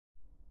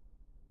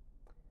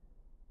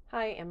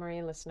Hi,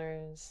 Amory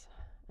listeners,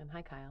 and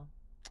hi, Kyle.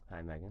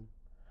 Hi, Megan.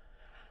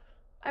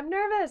 I'm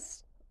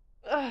nervous.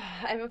 Ugh,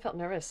 I haven't felt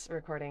nervous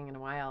recording in a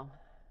while.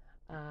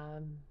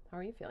 How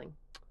are you feeling?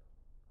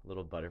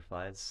 Little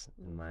butterflies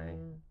in my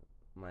Mm-hmm.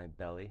 my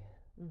belly,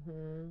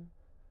 Mm-hmm.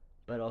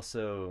 but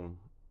also,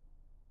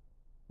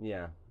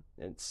 yeah,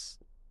 it's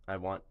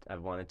I've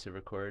wanted to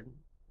record,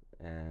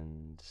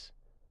 and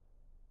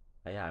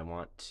yeah,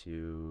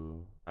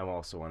 I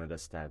also wanted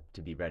us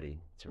to be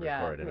ready to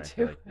Yeah, record, and me I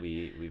feel too. like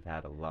we've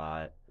had a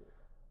lot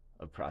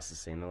of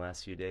processing the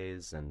last few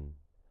days, and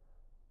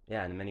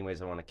yeah, in many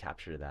ways, I want to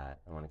capture that.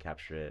 I want to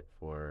capture it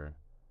for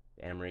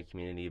the Amory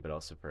community, but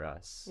also for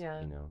us,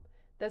 Yeah.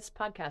 This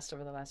podcast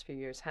over the last few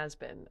years has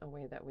been a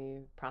way that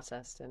we've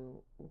processed and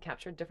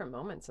captured different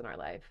moments in our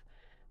life.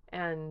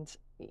 And,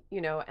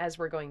 as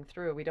we're going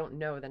through, we don't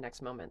know the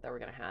next moment that we're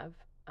going to have.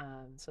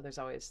 So there's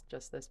always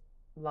just this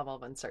level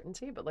of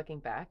uncertainty. But looking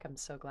back, I'm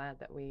so glad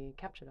that we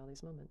captured all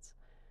these moments.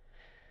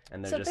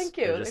 and So thank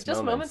they're you. just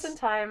Just moments in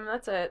moments. time.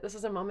 That's it. This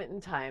is a moment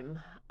in time.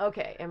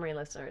 Okay, Emory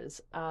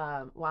listeners,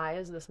 why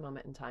is this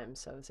moment in time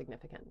so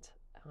significant?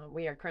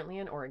 We are currently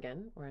in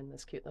Oregon. We're in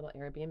this cute little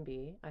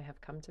Airbnb. I have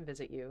come to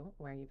visit you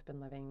where you've been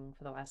living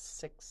for the last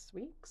 6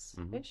 weeks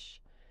Hmm.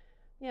 ish.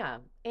 Yeah.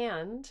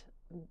 And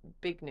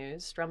big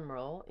news, drum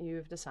roll,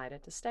 you've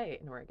decided to stay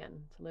in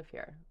Oregon to live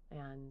here.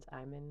 And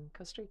I'm in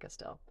Costa Rica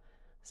still.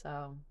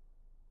 So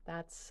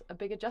that's a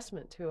big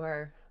adjustment to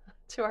our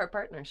to our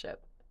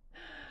partnership.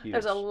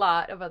 There's a Huge.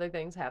 lot of other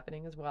things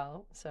happening as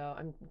well. So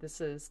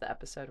this is the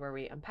episode where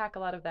we unpack a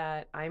lot of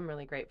that. I'm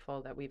really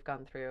grateful that we've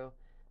gone through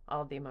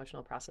all of the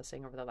emotional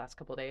processing over the last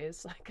couple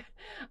days. Like,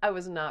 I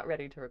was not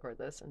ready to record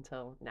this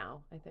until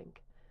now, I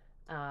think.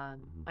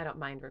 Hmm. I don't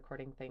mind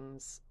recording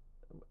things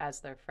as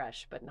they're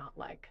fresh, but not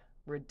like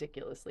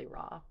ridiculously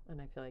raw.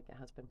 And I feel like it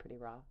has been pretty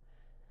raw.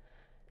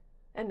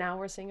 And now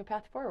we're seeing a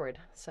path forward.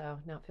 So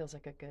now it feels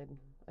like a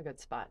good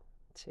spot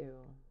to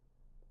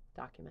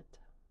document.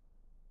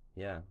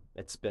 Yeah,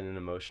 it's been an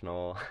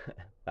emotional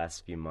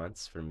last few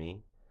months for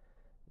me.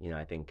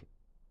 I think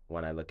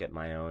when I look at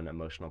my own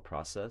emotional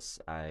process,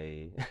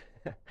 I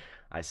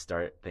I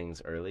start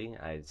things early.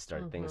 I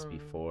start things Mm-hmm.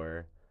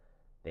 before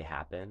they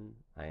happen.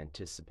 I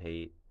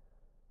anticipate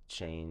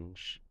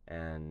change,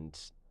 and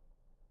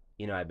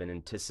I've been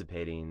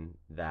anticipating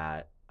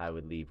that I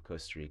would leave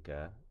Costa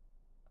Rica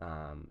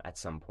at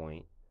some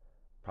point,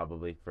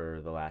 probably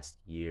for the last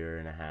year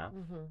and a half.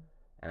 Mm-hmm.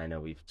 And I know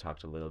we've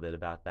talked a little bit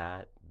about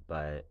that,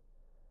 but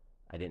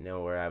I didn't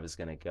know where I was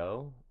going to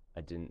go.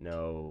 I didn't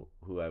know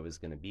who I was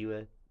going to be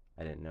with.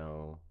 I didn't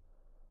know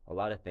a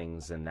lot of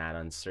things, and that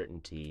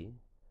uncertainty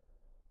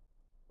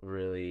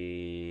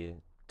really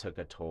took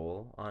a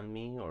toll on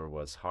me or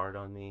was hard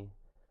on me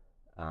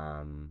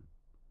um,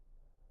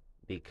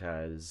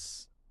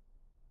 because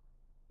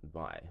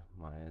why?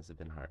 Why has it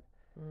been hard?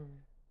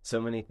 Mm.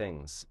 So many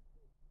things.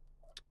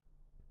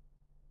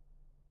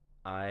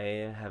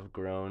 I have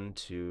grown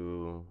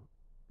to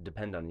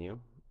depend on you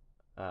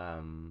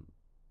um,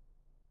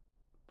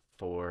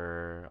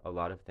 for a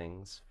lot of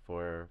things,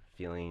 for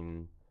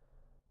feeling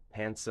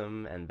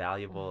handsome and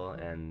valuable Mm-hmm.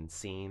 and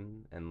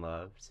seen and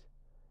loved.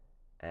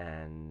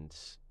 And,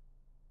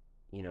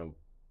 you know,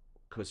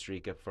 Costa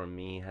Rica for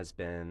me has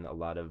been a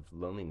lot of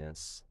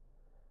loneliness.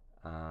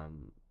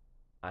 Um,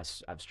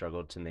 I've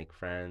struggled to make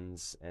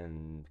friends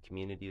and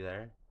community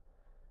there,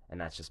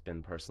 and that's just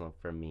been personal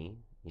for me.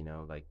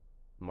 Like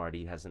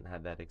Marty hasn't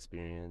had that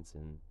experience,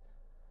 and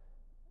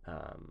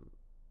um,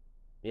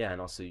 yeah,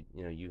 and also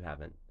you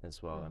haven't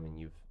as well. I Mm-hmm. mean,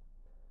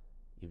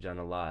 you've done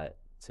a lot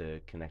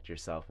to connect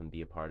yourself and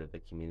be a part of the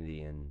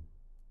community, and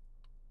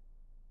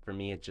for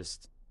me,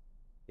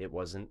 it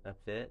wasn't a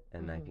fit,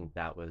 and I Mm-hmm. think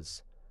that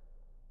was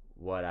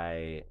what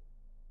I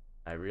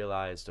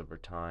realized over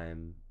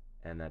time,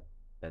 and that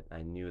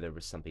I knew there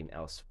was something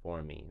else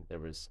for me.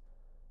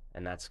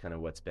 And that's kind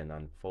of what's been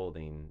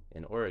unfolding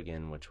in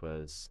Oregon, which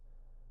was,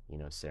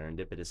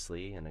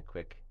 serendipitously and a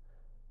quick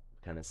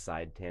kind of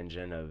side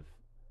tangent of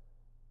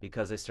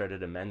because I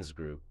started a men's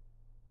group,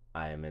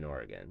 I am in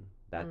Oregon.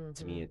 That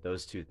to Mm-hmm. me,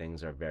 those two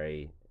things are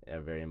a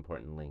very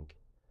important link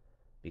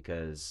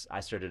because I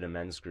started a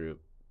men's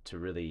group to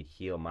really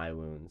heal my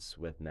wounds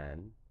with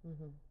men,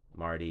 Mm-hmm.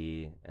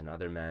 Marty and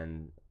other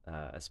men,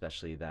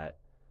 especially that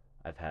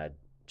I've had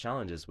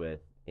challenges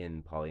with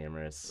in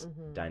polyamorous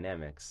Mm-hmm.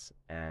 dynamics.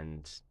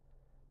 And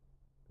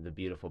the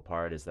beautiful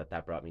part is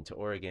that brought me to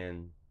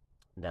Oregon.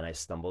 Then I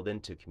stumbled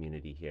into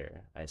community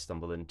here. I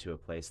stumbled into a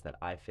place that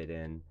I fit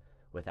in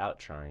without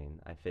trying.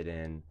 I fit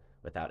in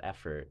without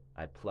effort.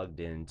 I plugged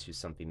into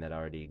something that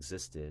already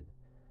existed.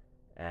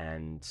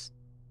 And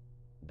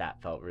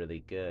that felt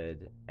really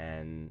good.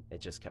 And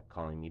it just kept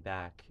calling me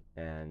back.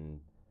 And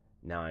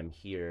now I'm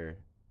here.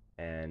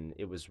 And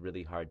it was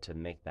really hard to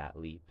make that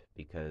leap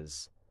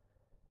because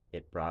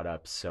it brought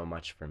up so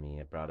much for me.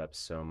 It brought up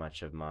so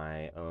much of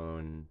my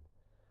own,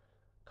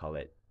 call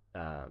it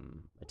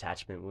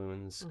attachment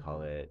wounds,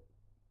 call Mm-hmm. it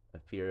a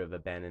fear of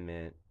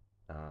abandonment,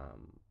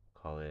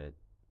 call it,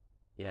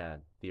 yeah,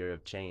 fear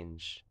of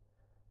change.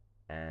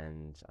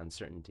 and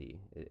uncertainty.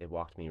 It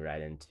walked me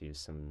right into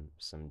some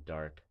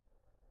dark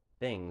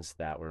things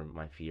that were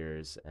my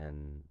fears.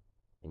 And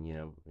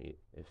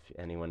if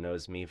anyone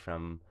knows me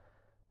from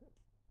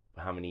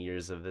how many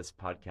years of this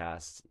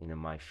podcast,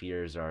 my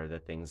fears are the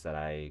things that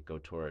I go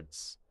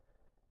towards,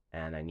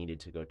 and I needed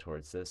to go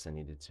towards this. I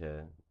needed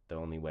to, the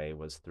only way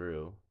was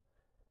through.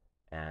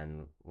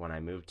 And when I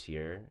moved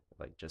here,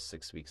 like just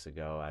 6 weeks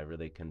ago, I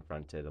really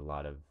confronted a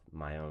lot of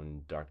my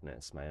own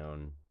darkness, my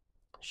own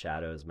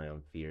shadows, my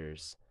own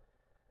fears.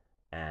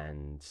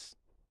 And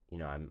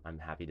I'm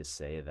happy to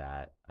say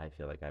that I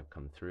feel like I've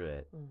come through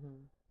it.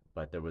 Mm-hmm.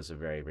 But there was a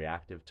very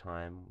reactive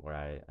time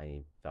where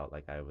I felt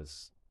like I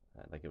was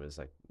like, it was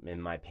like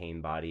in my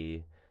pain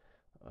body,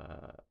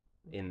 uh,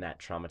 in that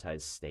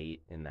traumatized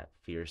state, in that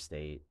fear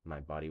state. My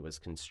body was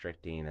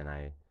constricting, and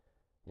I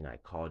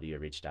called you, I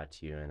reached out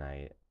to you, and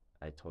I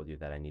told you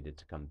that I needed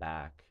to come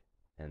back.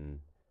 And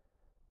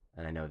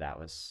I know that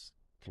was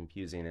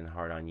confusing and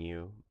hard on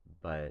you,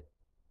 but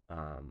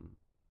um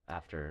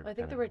after I think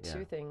kind there of, were yeah.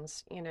 two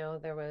things.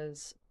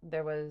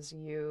 There was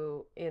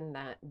you in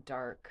that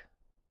dark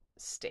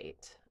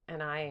state,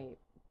 and I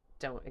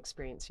don't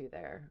experience you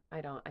there.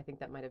 I don't. I think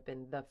that might have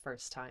been the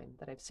first time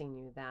that I've seen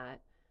you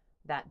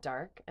that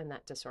dark and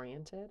that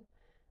disoriented.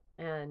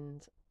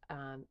 And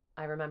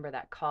I remember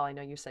that call. I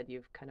know you said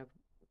you've kind of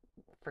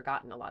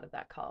forgotten a lot of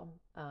that call,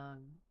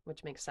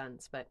 which makes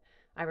sense. But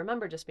I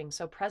remember just being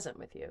so present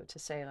with you to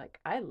say, like,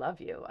 I love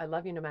you. I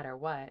love you no matter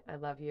what. I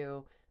love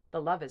you.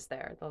 The love is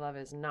there. The love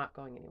is not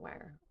going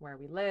anywhere. Where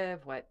we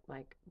live, what,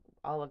 like,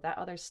 all of that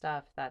other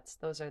stuff,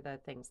 those are the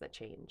things that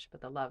change,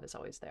 but the love is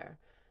always there.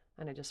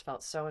 And I just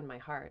felt so in my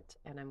heart.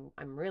 And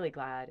I'm really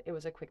glad it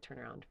was a quick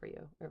turnaround for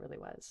you. It really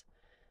was.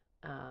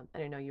 And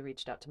I know you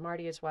reached out to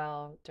Marty as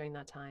well during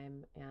that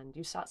time, and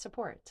you sought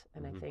support.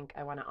 And I Hmm. think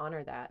I want to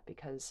honor that,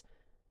 because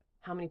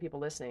how many people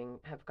listening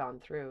have gone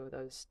through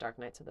those dark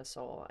nights of the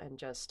soul and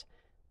just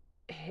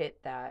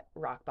hit that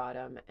rock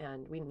bottom?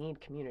 And we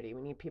need community.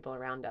 We need people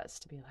around us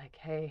to be like,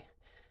 hey,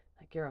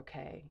 like, you're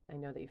okay. I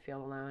know that you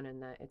feel alone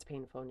and that it's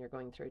painful and you're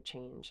going through a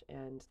change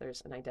and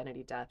there's an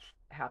identity death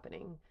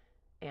happening.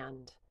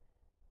 And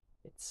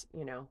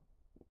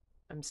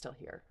I'm still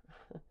here.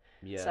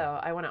 Yeah. So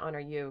I want to honor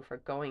you for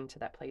going to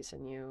that place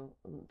and you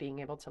being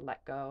able to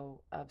let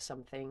go of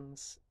some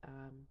things.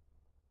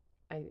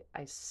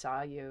 I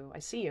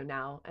see you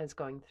now as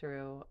going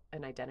through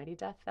an identity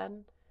death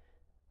then,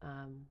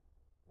 um,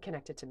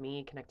 connected to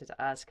me, connected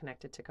to us,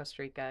 connected to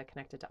Costa Rica,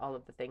 connected to all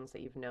of the things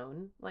that you've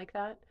known like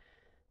that.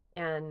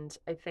 And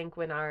I think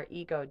when our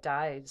ego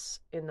dies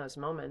in those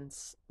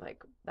moments,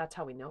 like, that's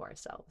how we know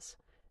ourselves.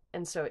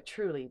 And so it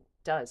truly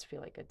does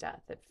feel like a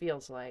death. It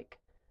feels like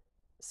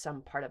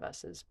some part of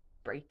us is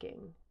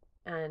breaking.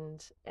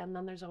 And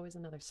then there's always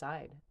another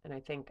side. And I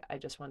think I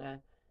just want to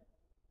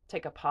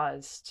take a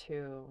pause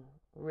to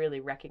really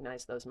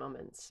recognize those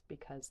moments,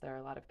 because there are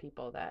a lot of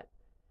people that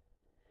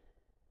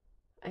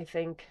I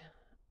think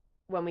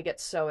when we get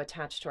so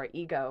attached to our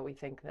ego, we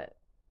think that,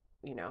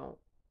 you know,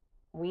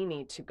 we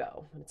need to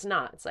go. It's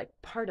not. It's like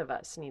part of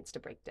us needs to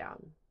break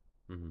down,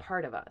 Hmm.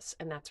 part of us.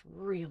 And that's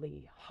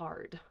really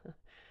hard.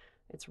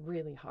 It's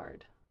really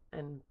hard.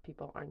 And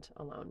people aren't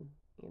alone,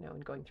 in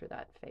going through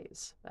that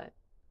phase. But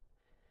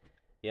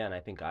Yeah, and I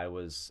think I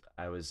was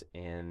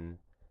in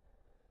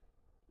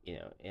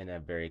a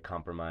very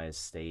compromised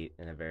state,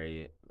 in a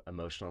very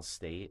emotional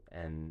state.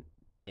 And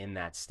in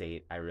that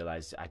state, I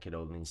realized I could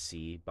only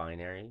see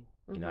binary.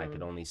 I could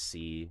mm-hmm, only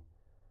see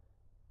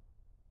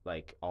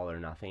like all or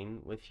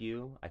nothing with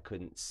you. I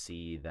couldn't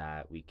see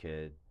that we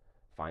could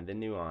find the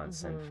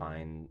nuance and mm-hmm,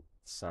 find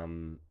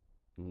some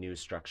new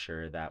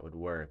structure that would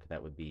work,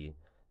 that would be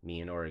me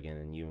in Oregon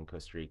and you in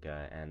Costa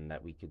Rica, and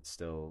that we could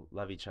still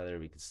love each other,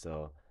 we could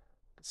still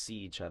see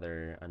each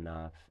other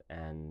enough,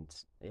 and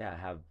yeah,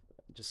 have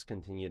just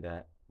continue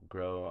to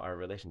grow our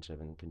relationship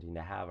and continue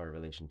to have our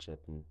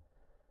relationship, and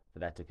for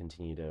that to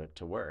continue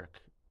to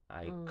work.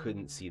 I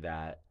couldn't mm. see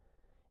that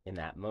in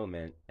that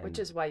moment, Which and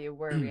is why you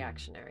were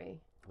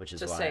reactionary. which is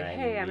To why say, I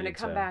hey, I'm going to needed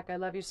come to, back. I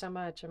love you so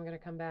much. I'm going to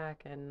come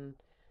back. And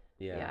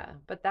yeah, yeah,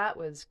 but that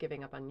was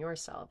giving up on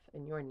yourself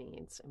and your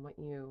needs and what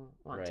you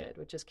right. wanted,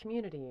 which is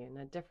community and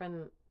a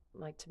different,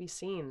 like, to be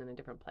seen in a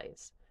different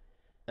place.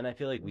 And I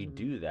feel like we Mm-hmm.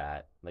 do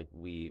that. Like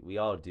we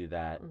all do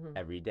that Mm-hmm.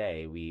 every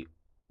day.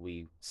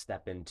 We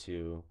step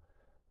into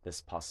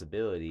this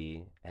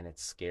possibility, and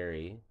it's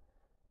scary,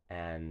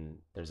 and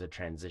there's a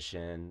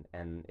transition,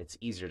 and it's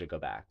easier to go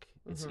back.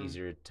 It's Mm-hmm.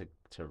 easier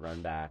to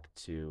run back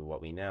to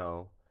what we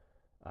know,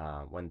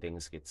 when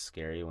things get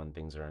scary, when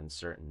things are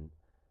uncertain.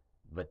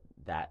 But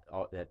that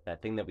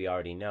thing that we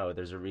already know,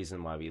 there's a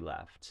reason why we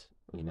left.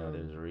 Mm-hmm.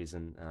 There's a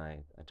reason, and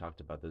I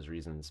talked about those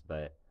reasons.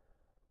 But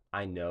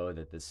I know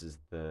that this is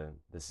the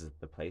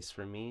place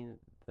for me,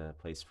 the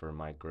place for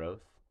my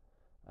growth.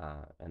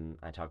 And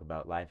I talk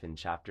about life in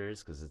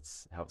chapters because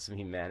it's helps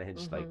me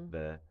manage like Mm-hmm.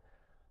 the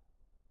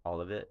all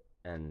of it,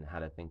 and how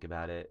to think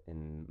about it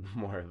in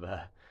more of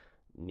a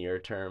near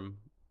term,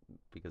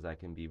 because I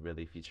can be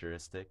really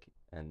futuristic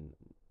and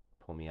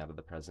pull me out of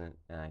the present.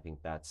 And I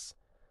think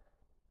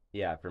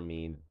yeah, for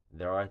me,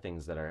 there are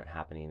things that are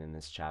happening in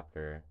this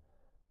chapter.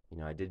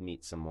 I did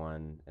meet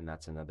someone, and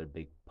that's another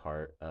big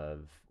part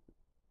of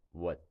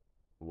what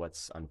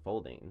what's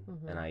unfolding. And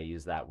Mm-hmm. I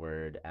use that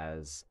word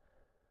as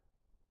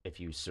if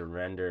you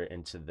surrender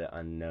into the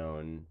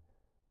unknown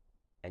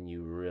and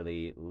you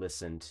really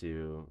listen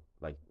to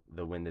like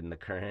the wind and the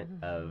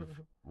current of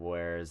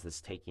where is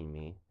this taking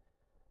me,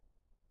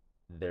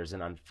 there's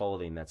an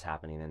unfolding that's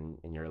happening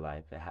in your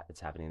life. It's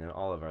happening in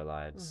all of our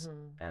lives,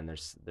 Mm-hmm. and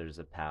there's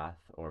a path,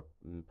 or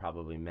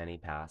probably many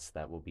paths,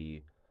 that will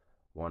be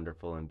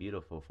wonderful and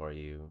beautiful for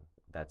you.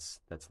 That's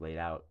laid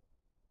out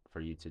for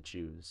you to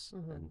choose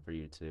Mm-hmm. and for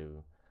you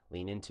to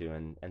lean into,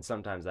 and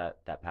sometimes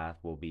that path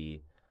will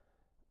be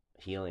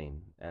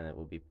healing, and it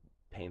will be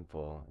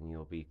painful, and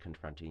you'll be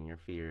confronting your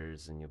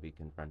fears, and you'll be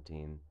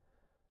confronting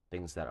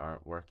things that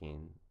aren't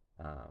working,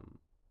 um,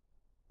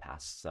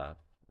 past stuff.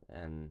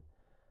 And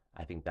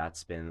I think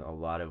that's been a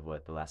lot of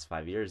what the last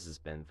 5 years has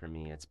been for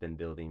me. It's been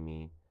building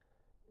me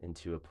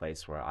into a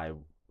place where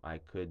I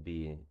could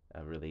be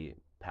a really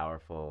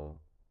powerful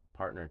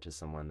partner to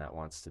someone that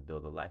wants to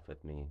build a life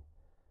with me.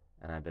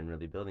 And I've been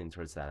really building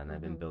towards that, and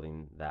I've been Mm-hmm.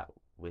 building that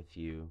with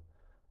you,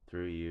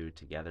 through you,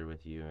 together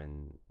with you,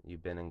 and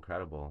you've been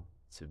incredible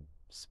to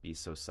be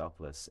so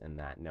selfless in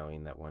that,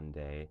 knowing that one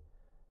day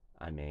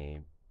I may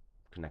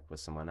connect with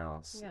someone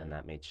else, Yeah. and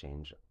that may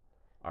change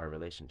our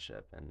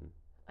relationship. And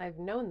I've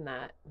known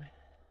that.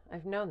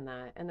 I've known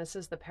that. And this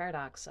is the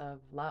paradox of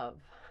love.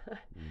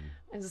 mm,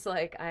 It's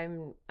like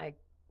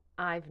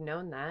I've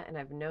known that, and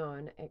I've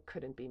known it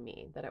couldn't be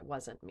me, that it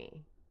wasn't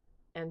me.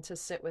 And to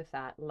sit with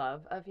that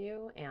love of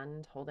you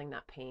and holding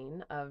that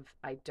pain of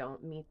I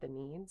don't meet the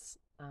needs,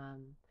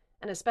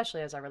 and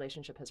especially as our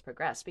relationship has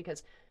progressed,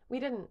 because you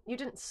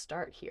didn't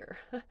start here.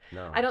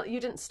 no, You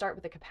didn't start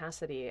with the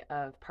capacity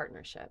of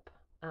partnership.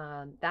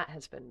 That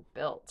has been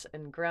built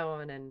and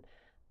grown, and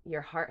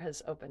your heart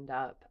has opened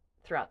up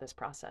throughout this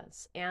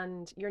process,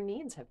 and your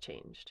needs have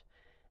changed.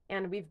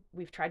 And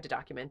we've tried to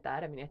document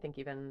that. I mean, I think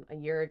even a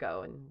year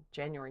ago in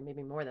January,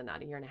 maybe more than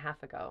that, a year and a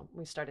half ago,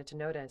 we started to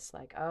notice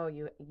like, oh,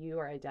 you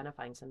are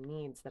identifying some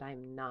needs that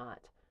I'm not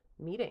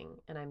meeting,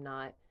 and I'm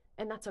not,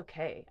 and that's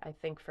okay. I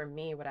think for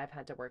me, what I've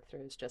had to work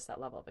through is just that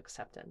level of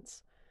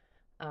acceptance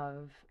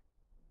of,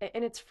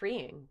 and it's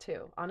freeing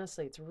too.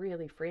 Honestly, it's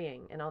really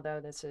freeing. And although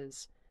this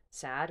is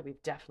sad,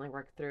 we've definitely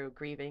worked through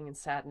grieving and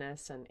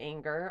sadness and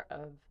anger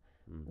of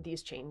mm,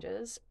 these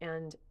changes.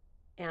 And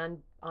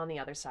on the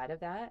other side of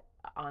that,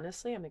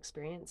 honestly, I'm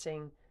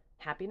experiencing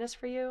happiness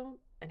for you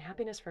and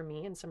happiness for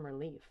me and some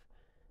relief,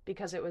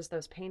 because it was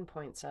those pain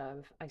points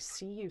of I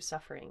see you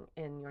suffering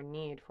in your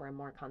need for a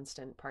more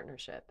constant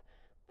partnership,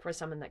 for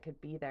someone that could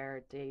be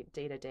there day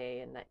to day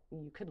and that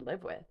you could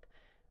live with.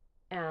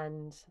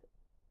 And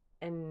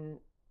and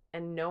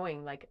and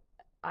knowing like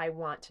I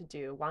wanted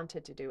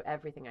to do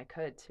everything I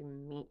could to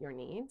meet your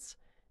needs,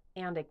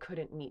 and I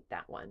couldn't meet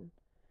that one.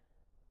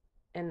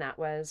 And that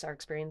was our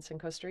experience in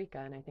Costa Rica,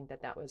 and I think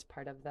that that was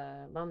part of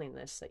the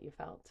loneliness that you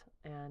felt.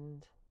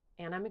 And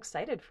I'm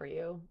excited for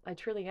you. I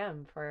truly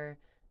am, for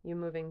you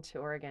moving to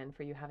Oregon,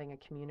 for you having a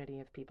community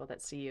of people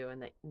that see you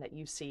and that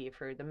you see,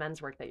 for the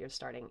men's work that you're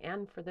starting,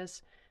 and for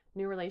this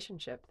new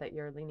relationship that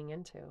you're leaning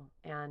into.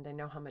 And I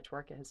know how much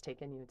work it has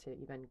taken you to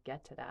even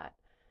get to that.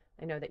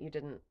 I know that you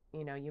didn't,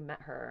 you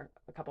met her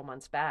a couple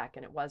months back,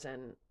 and it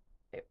wasn't,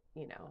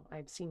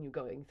 I've seen you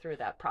going through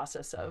that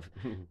process of,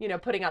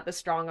 mm. putting out the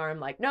strong arm,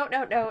 like, no,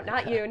 no, no,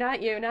 not you,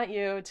 not you, not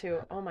you,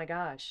 to, oh my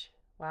gosh,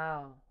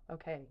 wow,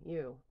 okay,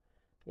 you.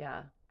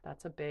 Yeah,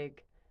 that's a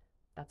big,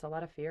 that's a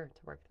lot of fear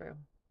to work through.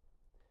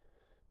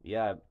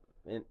 Yeah,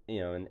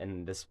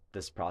 and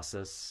this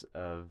process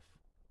of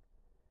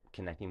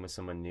connecting with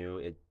someone new,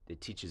 it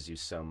teaches you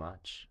so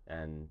much.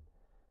 And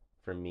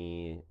for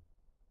me,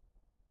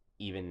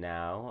 even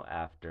now,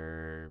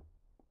 after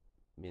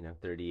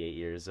 38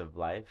 years of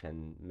life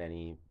and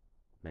many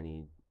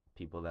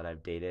people that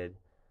I've dated,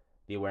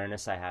 the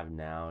awareness I have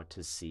now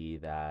to see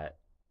that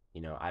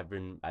I've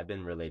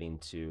been relating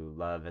to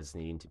love as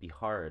needing to be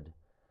hard.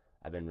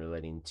 I've been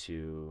relating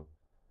to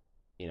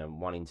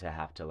wanting to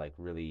have to like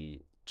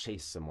really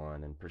chase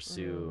someone and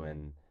pursue,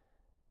 Mm,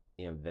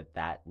 and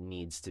that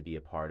needs to be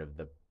a part of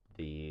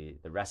the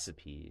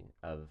recipe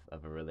of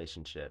a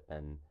relationship.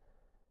 And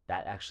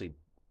that actually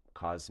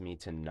caused me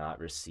to not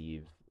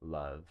receive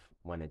love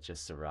when it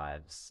just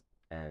arrives,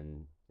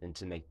 and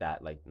to make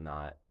that like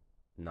not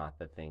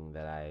the thing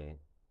that I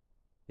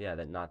yeah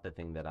that not the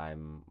thing that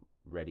I'm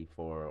ready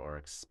for or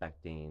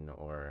expecting mm,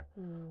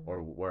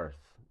 or worth,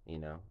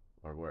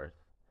 or worth.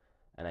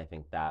 And I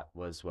think that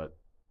was what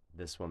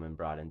this woman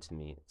brought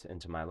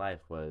into my life,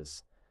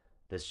 was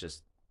this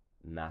just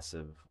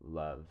massive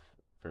love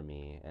for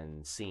me,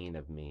 and seeing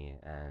of me,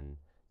 and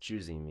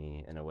choosing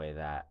me in a way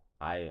that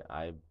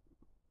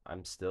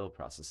I'm still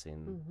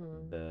processing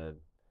mm-hmm,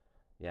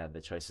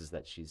 the choices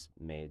that she's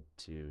made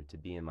to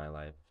be in my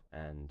life,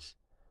 and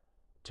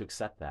to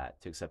accept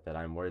that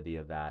I'm worthy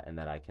of that, and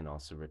that I can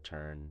also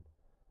return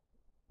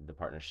the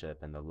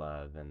partnership and the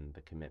love and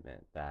the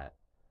commitment that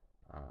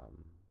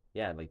um,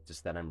 yeah, like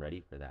just that I'm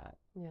ready for that.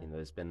 Yeah.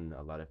 There's been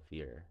a lot of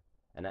fear,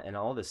 and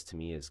all this to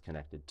me is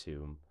connected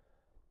to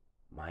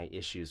my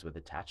issues with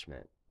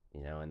attachment.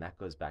 And that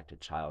goes back to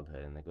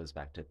childhood, and that goes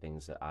back to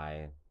things that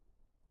I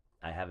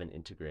haven't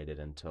integrated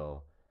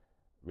until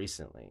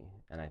recently.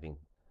 And I think,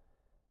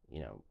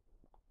 you know,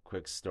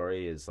 quick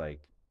story is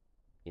like,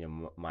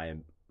 my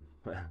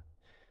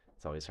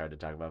it's always hard to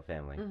talk about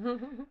family.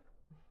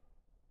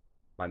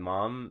 My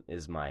mom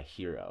is my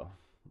hero.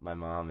 My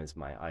mom is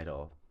my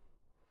idol.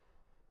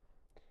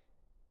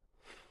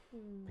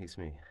 Mm. Makes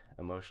me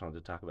emotional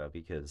to talk about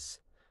because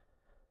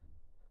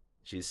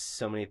she's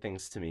so many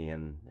things to me,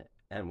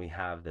 and we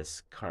have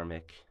this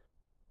karmic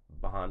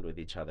bond with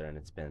each other, and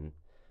it's been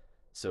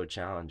so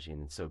challenging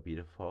and so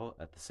beautiful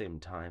at the same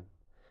time.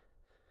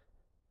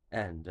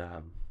 And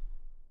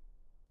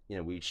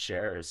we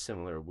share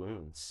similar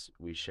wounds.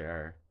 We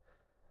share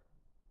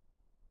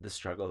the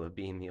struggle of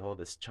being the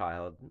oldest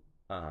child,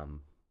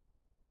 um,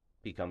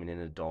 becoming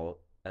an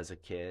adult as a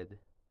kid,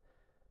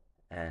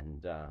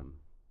 and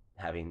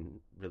having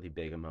really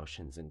big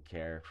emotions and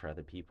care for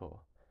other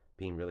people,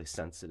 being really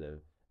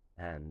sensitive,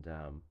 and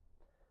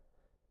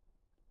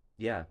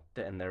yeah,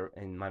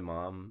 and my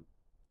mom,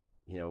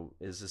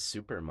 is a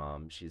super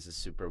mom. She's a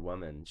super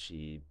woman.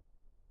 She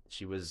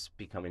was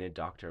becoming a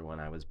doctor when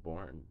I was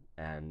born,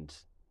 and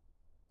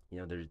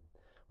there.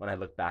 When I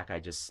look back,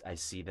 I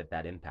see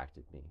that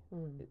impacted me.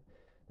 Mm. It,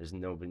 there's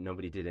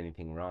nobody did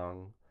anything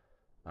wrong.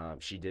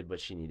 She did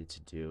what she needed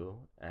to do,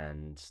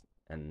 and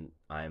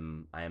I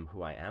am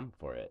who I am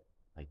for it.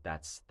 Like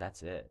that's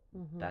it.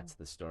 Mm-hmm. That's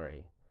the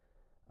story.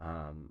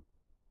 Um,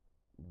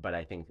 but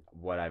I think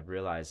what I've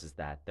realized is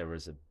that there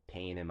was a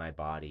pain in my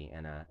body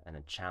and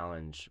a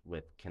challenge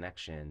with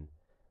connection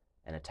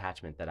and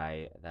attachment that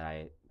I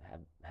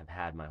have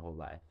had my whole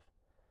life,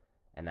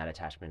 and that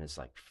attachment is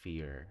like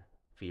fear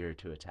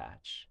to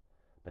attach.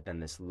 But then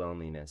this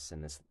loneliness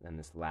and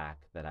this lack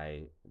that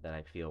I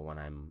feel when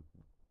I'm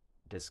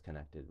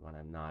disconnected, when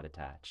I'm not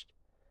attached,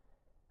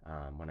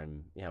 when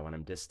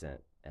I'm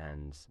distant,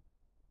 and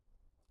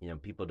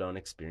people don't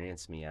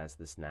experience me as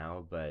this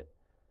now, but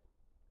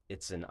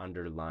it's an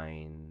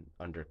underlying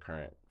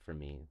undercurrent for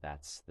me.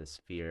 That's this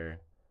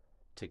fear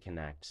to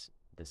connect,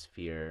 this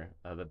fear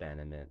of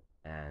abandonment,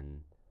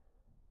 and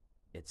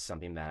it's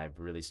something that I've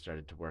really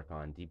started to work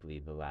on deeply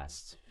the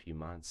last few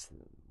months,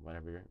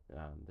 whatever,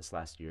 this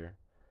last year,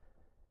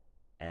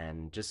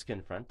 and just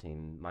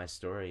confronting my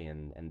story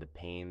and the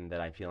pain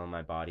that I feel in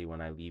my body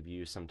when I leave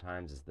you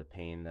sometimes is the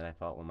pain that I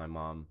felt when my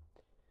mom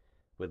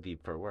would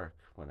leave for work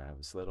when I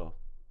was little.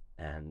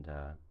 And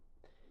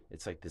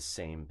it's like the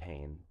same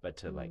pain, but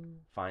to like Mm.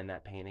 find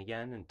that pain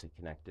again and to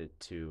connect it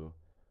to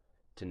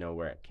know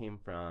where it came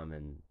from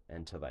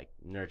and to like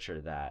nurture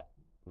that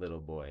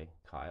little boy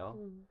Kyle.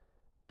 Mm.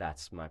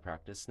 That's my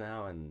practice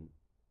now, and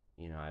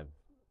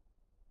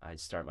I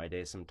start my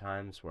day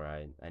sometimes where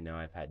I know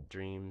I've had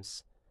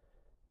dreams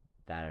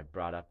that have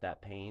brought up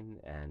that pain,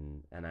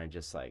 and I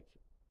just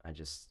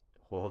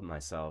hold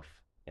myself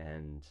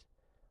and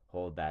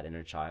hold that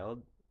inner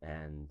child,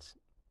 and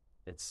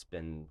it's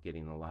been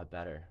getting a lot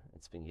better.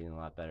 It's been getting a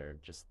lot better,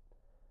 just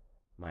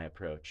my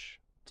approach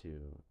to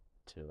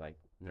like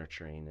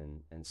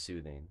nurturing and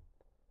soothing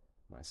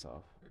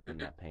myself in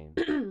that pain.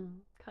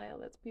 Kyle,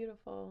 that's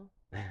beautiful.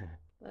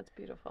 That's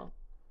beautiful.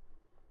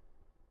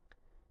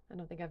 I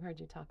don't think I've heard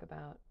you talk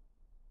about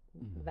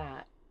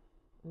that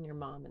and your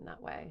mom in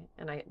that way.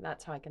 And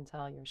that's how I can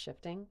tell you're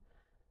shifting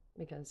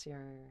because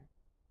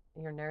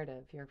your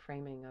narrative, your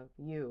framing of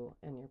you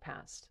and your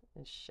past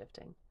is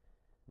shifting.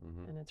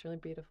 Mm-hmm. And it's really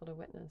beautiful to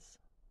witness.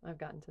 I've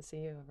gotten to see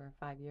you over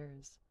 5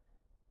 years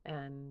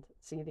and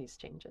see these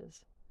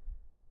changes.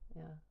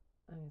 Yeah.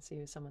 I see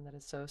you as someone that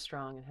is so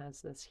strong and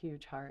has this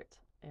huge heart,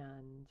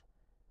 and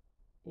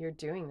you're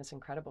doing this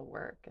incredible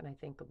work, and I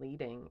think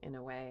leading in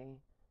a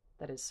way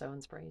that is so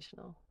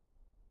inspirational.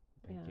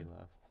 Thank Yeah. you,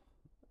 love.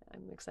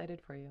 I'm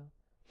excited for you.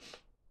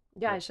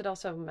 Yeah, I Well, should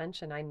also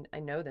mention I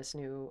know this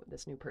new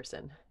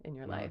person in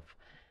your mm-hmm. life,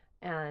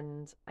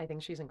 and I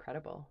think she's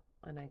incredible.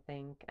 And I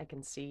think I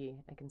can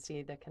see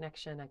the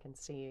connection. I can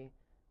see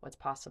what's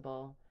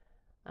possible.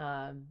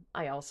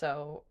 I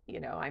also,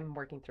 I'm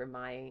working through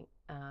my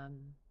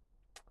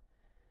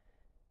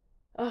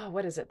oh,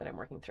 what is it that I'm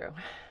working through?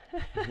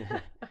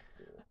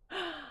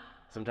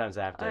 Sometimes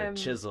I have to I'm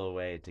chisel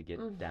away to mm,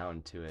 get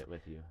down to it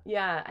with you.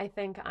 yeah, I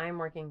think I'm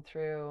working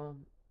through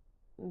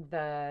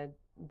the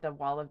the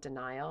wall of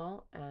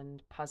denial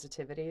and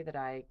positivity that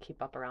I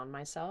keep up around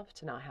myself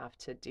to not have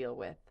to deal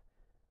with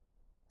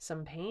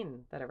some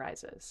pain that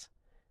arises.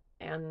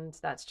 And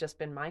that's just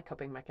been my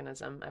coping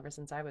mechanism ever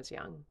since I was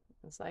young.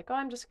 It's like, oh,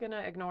 I'm just going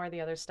to ignore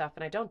the other stuff.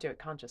 And I don't do it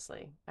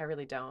consciously. I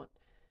really don't.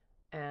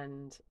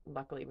 And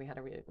luckily, we had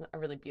a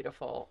really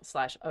beautiful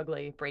slash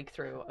ugly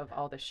breakthrough of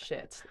all the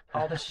shit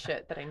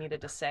that I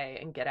needed to say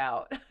and get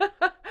out.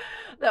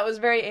 That was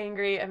very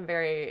angry and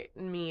very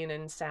mean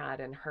and sad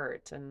and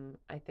hurt. And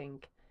I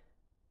think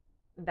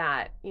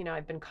that,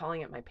 I've been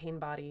calling it my pain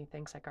body.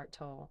 Thanks, Eckhart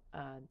Tolle.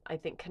 I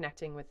think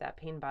connecting with that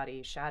pain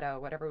body, shadow,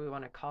 whatever we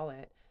want to call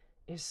it,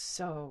 is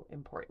so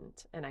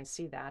important. And I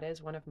see that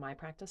as one of my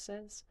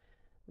practices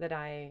that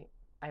I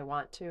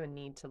want to and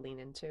need to lean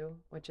into,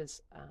 which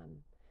is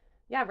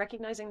yeah,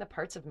 recognizing the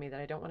parts of me that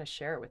I don't want to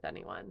share with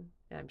anyone.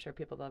 And I'm sure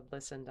people that have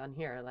listened on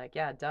here are like,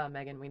 yeah, duh,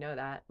 Megan, we know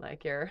that.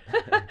 Like you're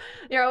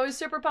you're always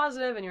super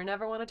positive and you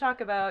never want to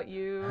talk about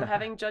you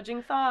having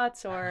judging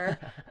thoughts or,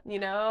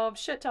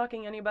 shit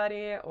talking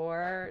anybody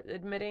or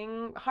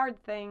admitting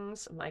hard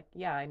things. I'm like,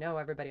 yeah, I know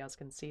everybody else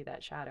can see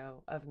that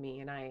shadow of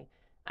me and I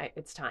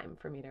it's time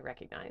for me to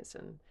recognize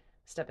and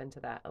step into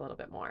that a little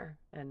bit more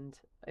and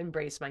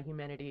embrace my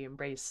humanity,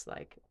 embrace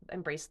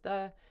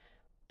the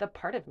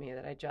part of me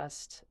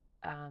that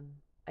um,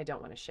 I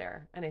don't want to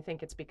share. And I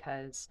think it's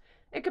because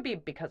it could be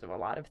because of a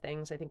lot of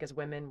things. I think as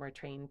women, we're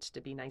trained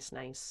to be nice,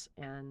 nice,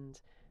 and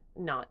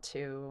not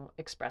to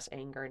express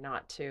anger,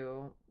 not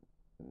to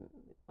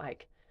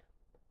like.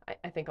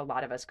 I think a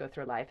lot of us go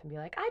through life and be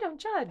like, I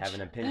don't Have judge.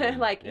 an opinion.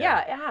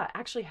 Yeah. Yeah,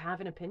 actually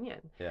have an opinion.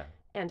 Yeah.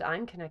 And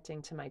I'm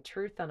connecting to my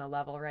truth on a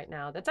level right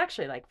now that's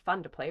actually like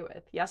fun to play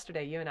with.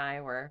 Yesterday, you and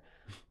I were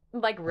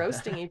like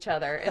roasting each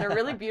other in a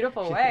really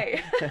beautiful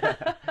way.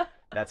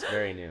 That's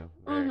very new.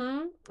 Very.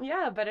 Mm-hmm.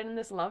 Yeah, but in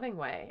this loving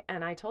way.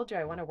 And I told you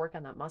I want to work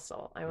on that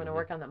muscle. I want to Mm-hmm.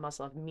 work on that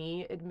muscle of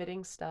me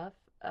admitting stuff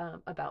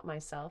about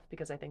myself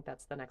because I think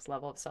that's the next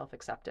level of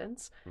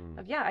self-acceptance. Mm.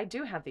 Of yeah, I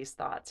do have these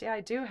thoughts. Yeah, I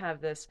do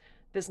have this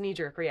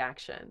knee-jerk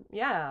reaction.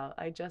 Yeah,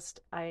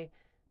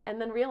 and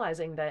then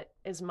realizing that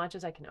as much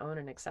as I can own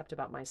and accept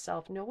about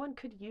myself, no one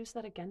could use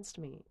that against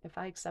me. If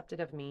I accepted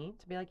of me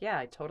to be like, yeah,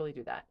 I totally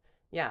do that.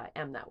 Yeah, I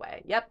am that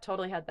way. Yep,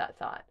 totally had that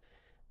thought.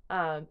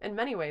 In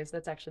many ways,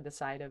 that's actually the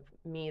side of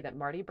me that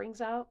Marty brings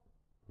out.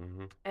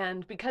 Mm-hmm.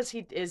 And because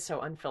he is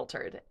so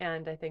unfiltered,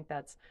 and I think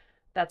that's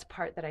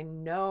part that I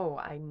know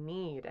I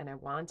need and I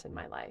want in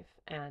my life,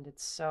 and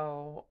it's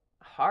so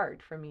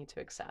hard for me to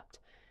accept.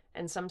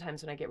 And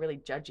sometimes when I get really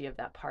judgy of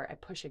that part, I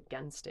push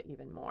against it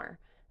even more,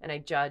 and I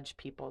judge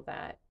people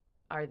that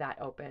are that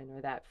open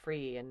or that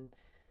free. And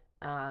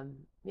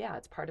yeah,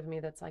 it's part of me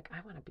that's like,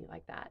 I want to be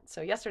like that.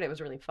 So yesterday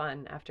was really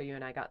fun after you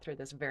and I got through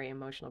this very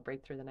emotional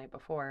breakthrough the night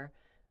before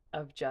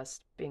of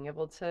just being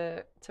able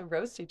to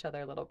roast each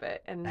other a little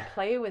bit and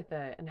play with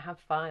it and have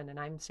fun. And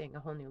I'm seeing a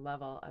whole new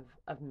level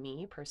of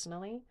me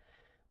personally,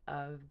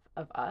 of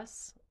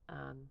us.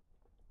 Um,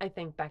 I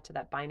think back to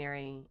that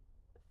binary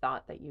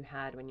thought that you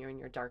had when you're in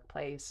your dark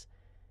place.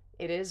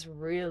 It is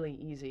really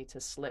easy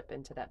to slip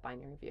into that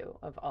binary view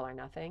of all or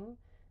nothing.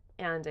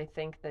 And I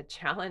think the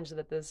challenge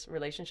that this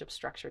relationship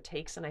structure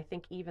takes, and I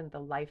think even the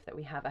life that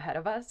we have ahead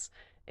of us,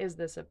 is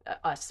this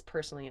us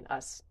personally and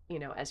us,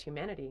 as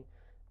humanity,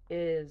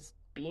 is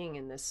being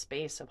in this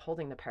space of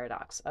holding the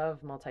paradox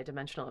of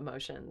multidimensional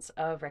emotions,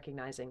 of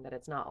recognizing that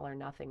it's not all or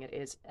nothing, it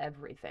is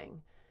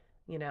everything,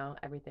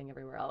 everything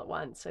everywhere all at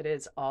once. It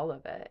is all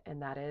of it,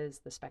 and that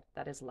is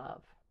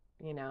love,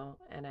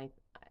 and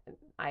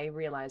I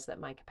realize that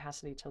my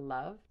capacity to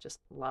love, just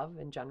love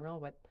in general,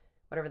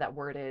 whatever that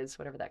word is,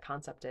 whatever that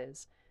concept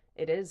is,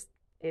 it is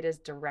it is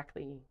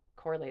directly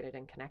correlated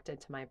and connected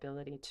to my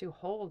ability to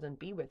hold and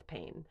be with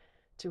pain,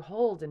 to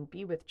hold and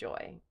be with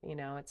joy.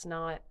 It's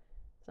not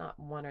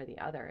one or the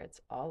other,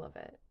 it's all of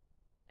it.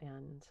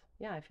 And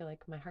yeah, I feel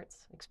like my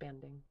heart's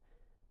expanding.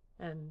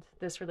 And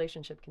this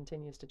relationship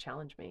continues to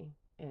challenge me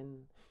in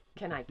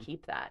can I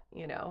keep that?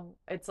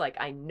 It's like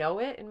I know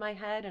it in my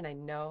head and I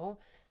know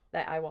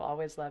that I will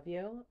always love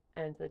you.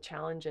 And the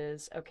challenge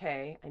is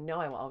okay, I know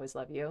I will always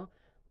love you.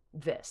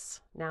 This,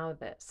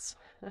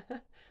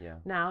 Yeah.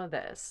 now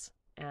this.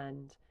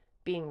 And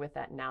being with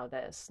that now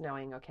this,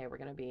 knowing, okay, we're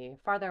going to be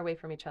farther away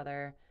from each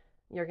other.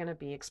 You're going to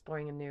be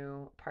exploring a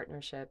new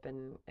partnership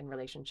and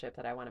relationship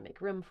that I want to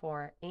make room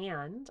for.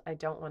 And I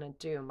don't want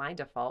to do my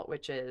default,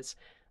 which is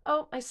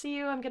oh, I see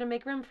you. I'm going to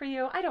make room for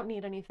you. I don't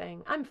need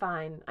anything. I'm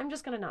fine. I'm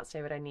just going to not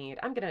say what I need.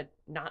 I'm going to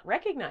not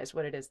recognize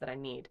what it is that I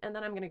need. And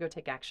then I'm going to go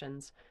take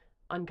actions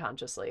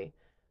unconsciously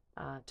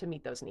to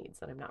meet those needs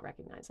that I'm not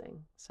recognizing.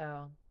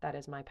 So that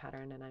is my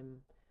pattern. And I'm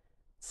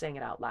saying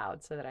it out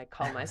loud so that I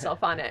call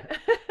myself on it.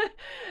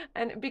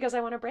 And because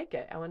I want to break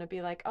it, I want to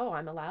be like, oh,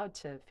 I'm allowed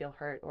to feel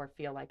hurt or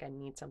feel like I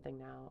need something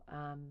now.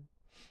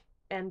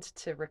 And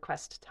to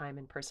request time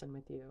in person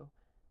with you.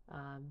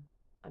 Um,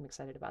 I'm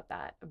excited about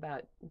that,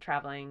 about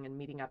traveling and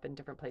meeting up in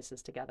different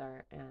places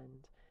together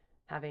and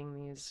having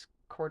these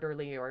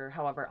quarterly or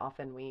however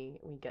often we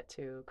get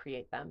to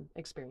create them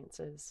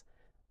experiences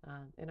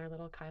in our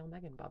little Kyle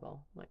Megan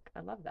bubble. Like, I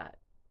love that.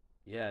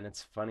 Yeah, and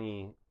it's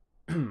funny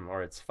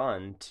or it's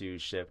fun to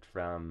shift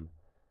from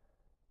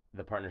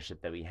the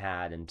partnership that we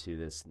had into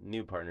this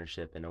new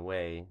partnership in a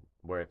way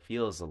where it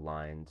feels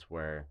aligned,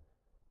 where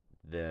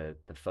the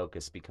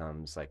focus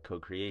becomes like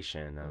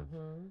co-creation of,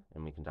 Mm-hmm.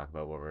 and we can talk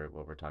about what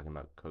we're talking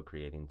about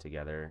co-creating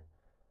together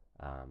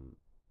um,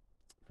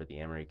 for the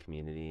Amory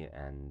community,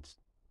 and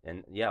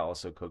yeah,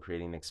 also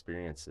co-creating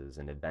experiences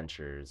and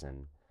adventures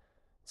and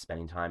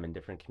spending time in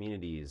different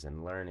communities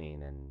and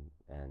learning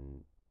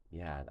and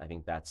yeah, I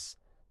think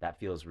that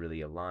feels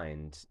really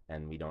aligned,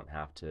 and we don't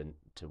have to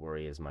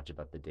worry as much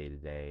about the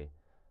day-to-day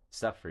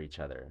stuff for each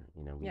other.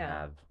 You know, we Yeah.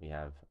 have we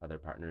have other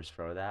partners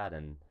for that,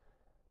 and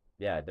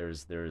yeah,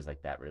 there's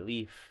like that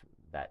relief,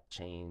 that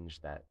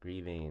change, that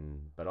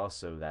grieving, but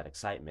also that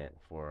excitement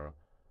for,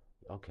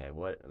 okay,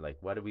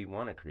 what do we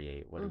want to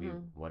create? Mm-hmm.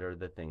 What are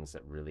the things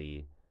that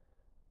really,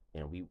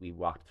 we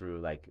walked through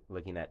like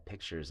looking at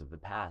pictures of the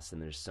past,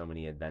 and there's so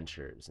many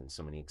adventures and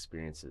so many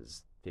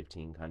experiences,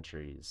 15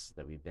 countries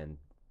that we've been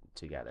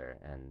together,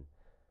 and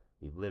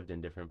we've lived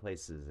in different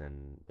places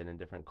and been in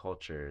different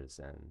cultures,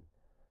 and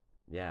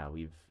yeah,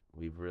 we've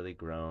really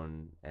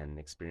grown and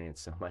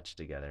experienced so much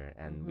together,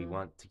 and we Mm-hmm.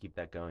 want to keep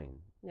that going.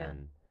 Yeah.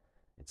 And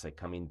it's like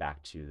coming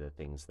back to the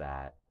things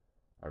that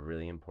are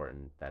really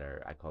important, that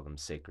are, I call them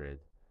sacred,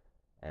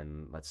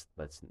 and let's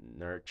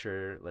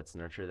nurture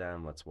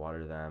them, let's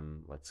water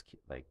them, let's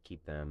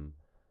keep them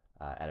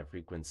at a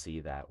frequency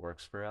that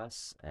works for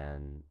us,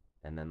 and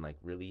then like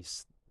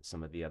release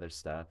some of the other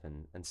stuff,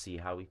 and see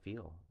how we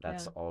feel.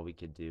 That's Yeah. all we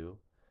could do.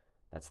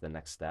 That's the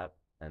next step.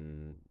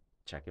 And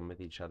check in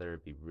with each other,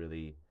 be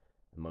really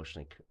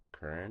emotionally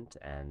current,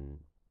 and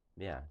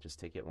yeah, just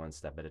take it one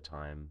step at a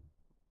time.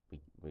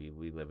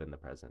 We live in the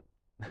present.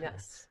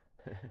 Yes.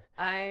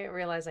 I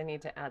realize I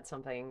need to add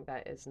something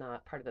that is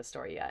not part of the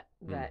story yet,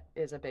 Mm, that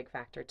is a big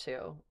factor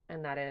too.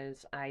 And that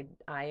is I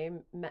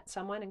met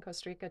someone in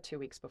Costa Rica 2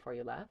 weeks before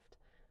you left,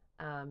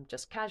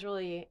 just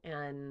casually,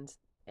 and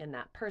in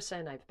that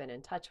person I've been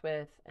in touch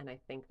with, and I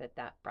think that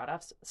that brought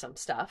us some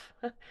stuff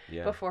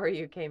yeah. before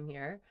you came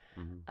here.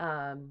 Hmm.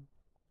 Um,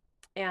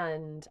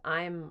 and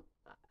I'm,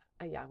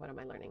 yeah, what am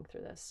I learning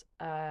through this?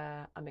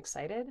 I'm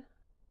excited.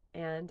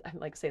 And I'm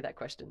like, say that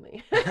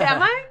questionly.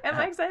 Am I? Am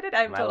I excited?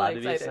 I'm Am I totally allowed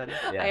to be excited. excited?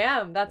 I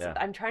Yeah. am. Yeah.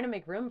 I'm trying to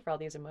make room for all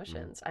these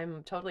Mm, emotions.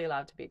 I'm totally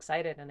allowed to be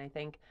excited. And I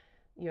think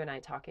you and I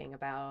talking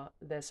about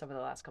this over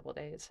the last couple of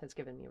days has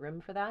given me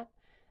room for that.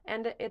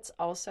 And it's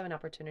also an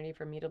opportunity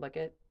for me to look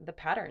at the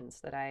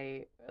patterns that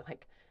I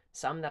like,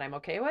 some that I'm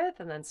okay with,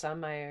 and then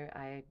some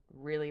I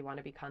really want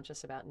to be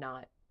conscious about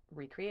not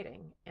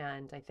recreating.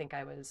 And I think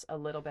I was a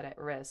little bit at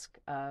risk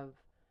of,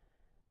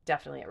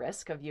 definitely at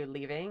risk of you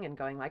leaving and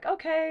going like,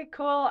 okay,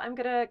 cool,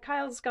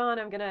 Kyle's gone,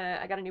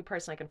 I got a new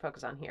person I can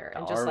focus on here, the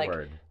and just R like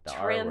word, the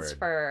R word,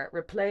 transfer,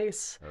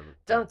 replace, the, the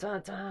dun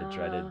dun the dun,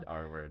 dreaded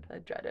R word. the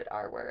dreaded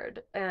R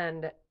word.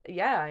 And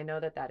yeah, I know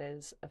that that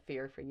is a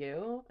fear for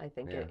you. I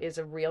think Yeah. it is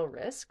a real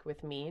risk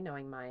with me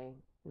knowing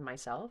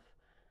myself.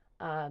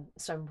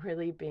 So I'm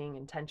really being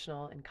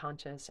intentional and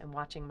conscious and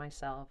watching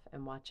myself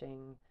and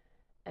watching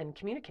and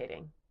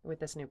communicating with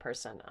this new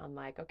person on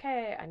like,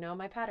 okay, I know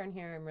my pattern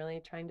here. I'm really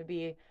trying to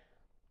be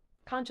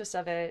conscious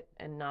of it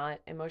and not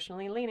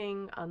emotionally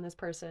leaning on this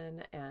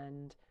person,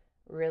 and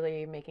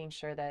really making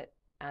sure that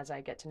as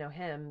I get to know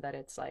him that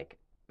it's like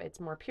it's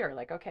more pure,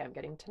 like okay, I'm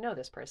getting to know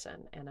this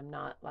person and I'm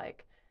not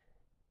like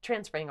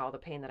transferring all the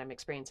pain that I'm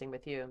experiencing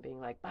with you and being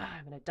like,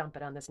 I'm going to dump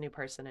it on this new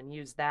person and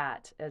use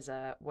that as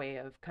a way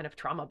of kind of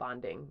trauma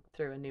bonding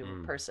through a new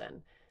Mm,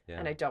 person. yeah.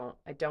 And I don't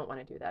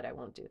want to do that. I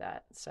won't do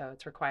that. So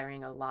it's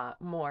requiring a lot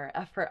more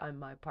effort on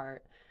my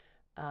part.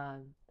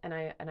 And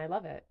I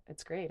love it.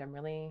 It's great. I'm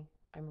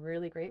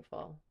really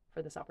grateful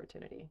for this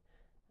opportunity.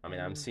 I mean,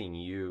 I'm And seeing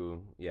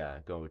you, yeah,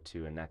 go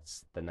to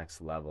the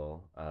next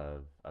level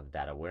of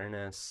that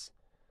awareness,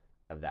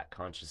 of that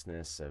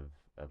consciousness,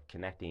 of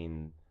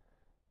connecting,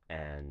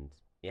 and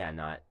yeah,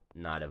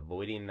 not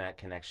avoiding that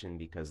connection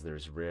because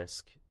there's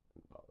risk,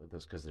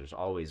 because there's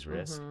always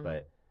risk, mm-hmm,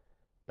 but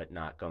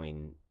not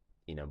going,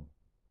 you know,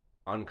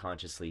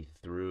 unconsciously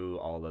through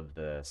all of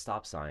the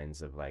stop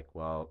signs of like,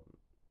 well,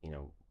 you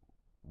know,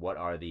 what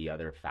are the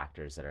other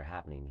factors that are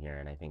happening here?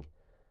 And I think,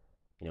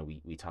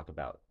 we talk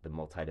about the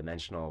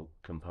multidimensional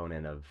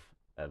component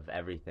of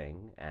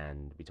everything,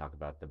 and we talk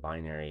about the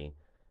binary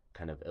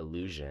kind of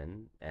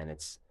illusion, and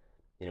it's,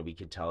 we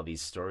could tell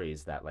these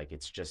stories that like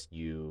it's just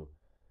you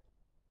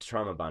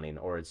trauma bonding,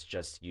 or it's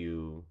just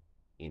you,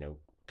 you know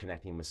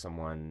connecting with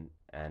someone,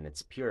 and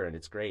it's pure and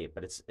it's great,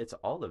 but it's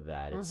all of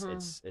that. it's mm-hmm,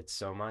 it's it's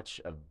so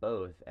much of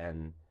both.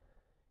 And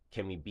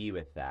can we be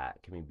with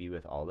that? Can we be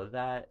with all of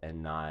that,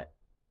 and not,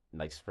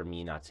 like, for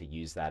me not to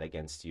use that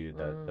against you,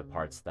 the mm,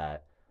 parts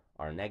that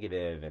are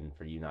negative, and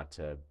for you not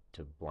to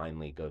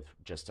blindly go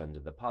just under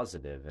the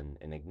positive,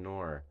 and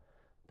ignore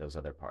those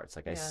other parts.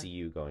 Like, I yeah, see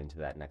you going to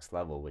that next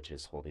level, which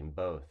is holding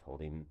both,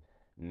 holding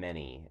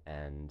many,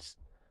 and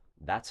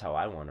that's how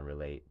I want to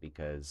relate,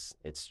 because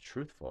it's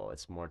truthful.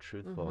 It's more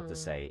truthful to mm-hmm,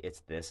 say it's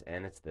this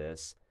and it's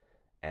this,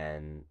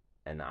 and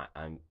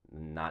I'm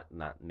not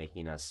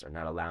making us, or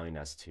not allowing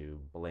us to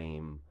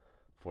blame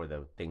for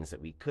the things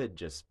that we could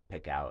just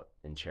pick out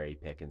and cherry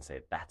pick and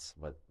say that's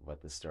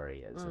what the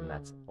story is, and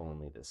that's mm,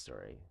 only the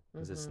story,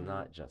 because it's mm-hmm.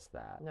 not just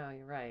that. No,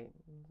 you're right.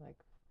 Like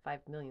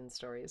 5 million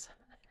stories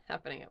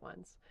happening at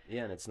once.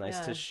 Yeah, and it's nice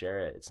to Yeah. share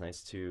it. It's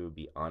nice to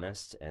be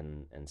honest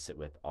and sit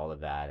with all of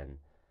that. And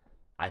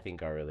I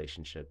think our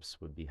relationships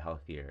would be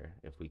healthier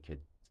if we could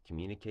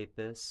communicate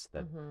this,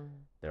 that Mm-hmm.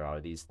 there are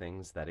these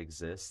things that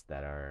exist,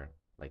 that are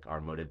like,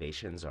 our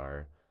motivations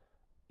are,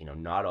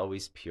 not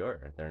always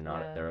pure. They're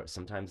not, Yeah. they're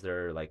sometimes,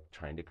 they're like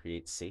trying to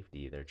create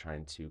safety. They're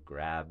trying to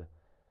grab,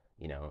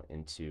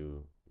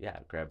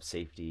 grab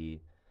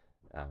safety,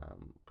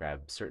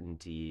 grab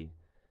certainty,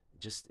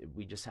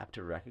 we just have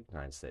to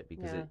recognize it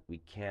because Yeah. we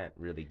can't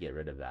really get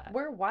rid of that.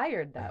 We're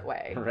wired that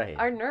way. Right.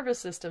 Our nervous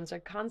systems are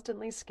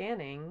constantly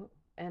scanning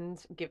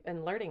and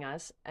alerting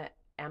us,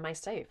 am I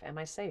safe? Am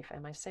I safe?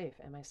 Am I safe?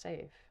 Am I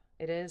safe?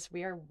 It is,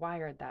 we are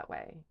wired that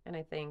way. And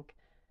I think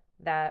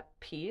that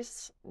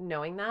piece,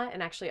 knowing that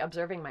and actually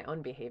observing my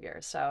own behavior.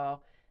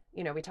 So,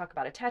 we talk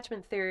about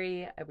attachment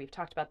theory. We've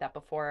talked about that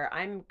before.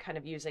 I'm kind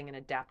of using an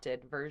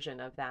adapted version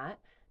of that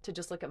to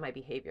just look at my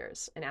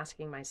behaviors and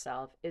asking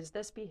myself, is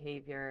this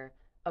behavior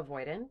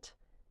avoidant?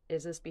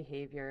 Is this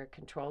behavior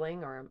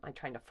controlling, or am I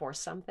trying to force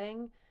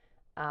something?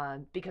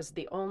 Because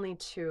the only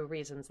two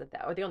reasons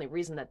or the only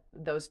reason that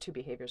those two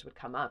behaviors would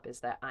come up is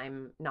that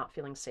I'm not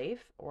feeling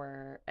safe,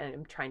 or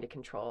I'm trying to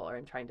control, or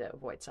I'm trying to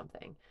avoid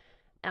something.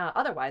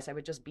 Otherwise, I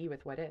would just be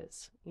with what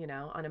is,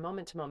 on a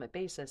moment to moment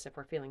basis. If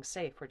we're feeling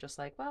safe, we're just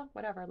like, well,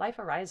 whatever, life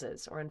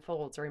arises or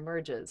unfolds or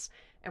emerges,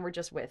 and we're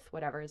just with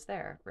whatever is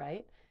there,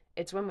 right?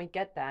 It's when we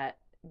get that,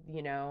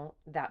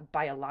 that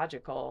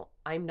biological,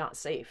 I'm not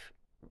safe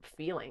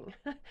feeling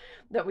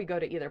that we go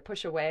to either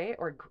push away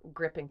or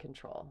grip and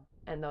control.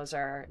 And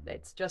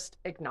it's just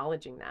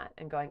acknowledging that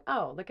and going,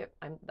 oh, look at,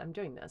 I'm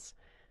doing this.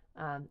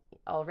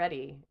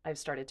 Already, I've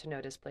started to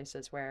notice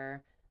places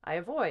where I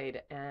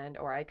avoid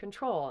or I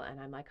control, and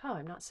I'm like, oh,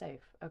 I'm not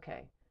safe.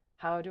 Okay,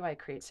 how do I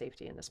create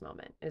safety in this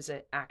moment?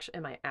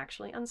 Am I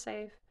actually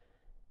unsafe?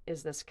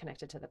 Is this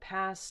connected to the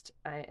past?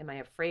 Am I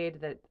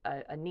afraid that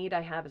a need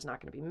I have is not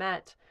going to be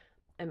met?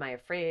 Am I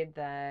afraid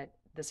that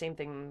the same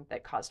thing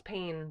that caused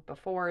pain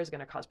before is going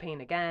to cause pain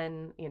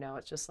again?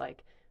 It's just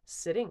like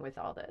sitting with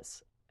all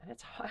this. And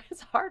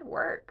it's hard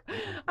work.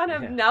 And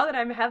Yeah. now that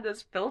I have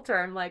this filter,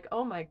 I'm like,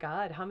 oh my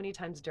God, how many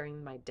times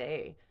during my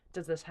day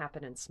does this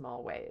happen in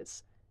small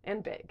ways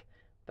and big?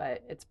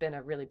 But it's been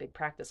a really big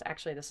practice.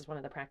 Actually, this is one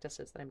of the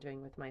practices that I'm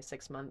doing with my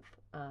 6-month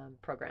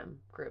program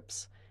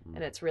groups.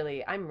 And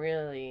Mm. I'm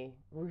really,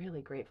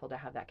 really grateful to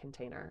have that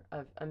container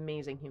of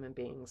amazing human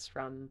beings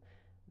from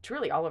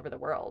truly all over the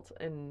world,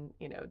 and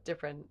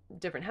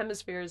different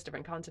hemispheres,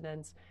 different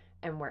continents,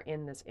 and we're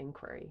in this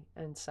inquiry.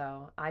 And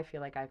so I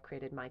feel like I've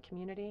created my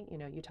community.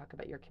 You talk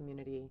about your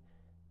community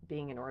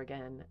being in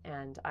Oregon,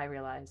 and I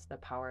realize the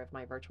power of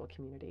my virtual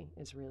community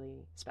is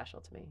really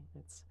special to me.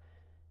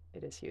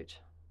 It is huge.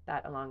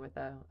 That, along with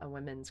a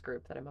women's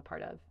group that I'm a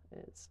part of,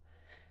 is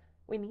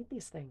we need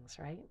these things,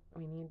 right?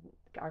 We need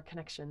our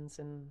connections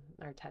and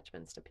our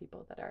attachments to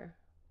people that are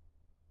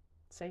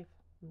safe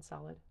and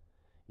solid.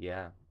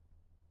 Yeah.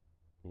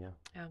 Yeah.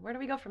 Yeah, where do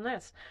we go from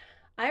this?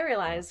 I Yeah.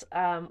 realize,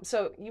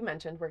 so you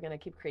mentioned we're going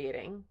to keep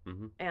creating.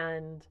 Mm-hmm.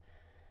 And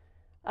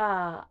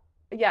uh,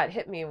 yeah, it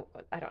hit me.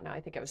 I don't know. I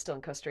think I was still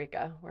in Costa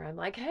Rica where I'm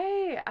like,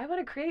 hey, I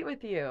want to create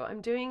with you.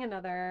 I'm doing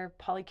another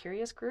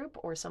polycurious group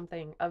or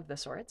something of the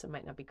sorts. It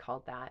might not be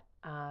called that.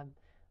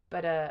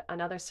 But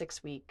another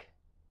 6-week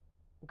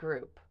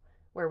group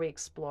where we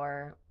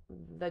explore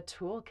the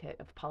toolkit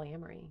of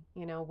polyamory.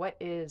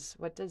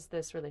 What does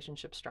this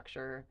relationship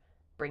structure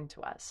bring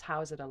to us?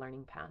 How is it a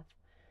learning path?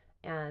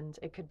 And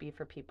it could be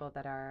for people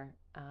that are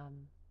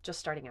just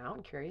starting out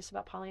and curious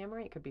about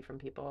polyamory. It could be from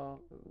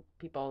people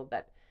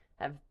that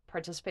have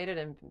participated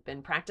and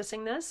been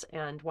practicing this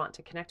and want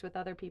to connect with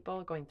other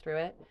people going through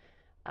it.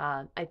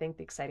 I think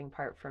the exciting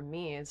part for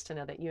me is to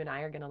know that you and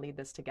I are going to lead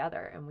this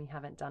together, and we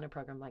haven't done a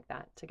program like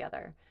that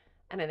together.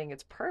 And I think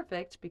it's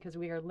perfect because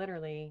we are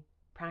literally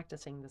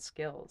practicing the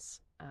skills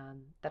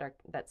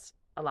that's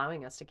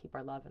allowing us to keep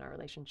our love and our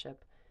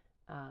relationship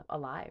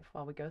alive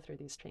while we go through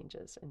these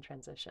changes and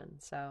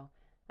transitions. So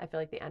I feel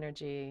like the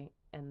energy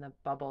and the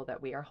bubble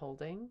that we are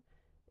holding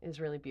is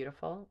really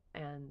beautiful,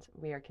 and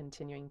we are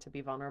continuing to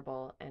be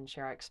vulnerable and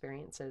share our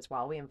experiences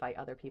while we invite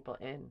other people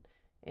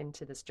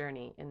into this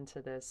journey,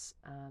 into this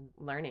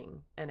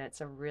learning. And it's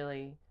a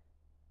really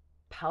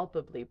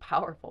palpably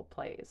powerful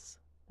place.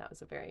 That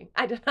was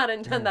I did not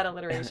intend that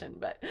alliteration,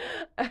 but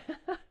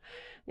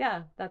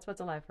yeah, that's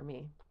what's alive for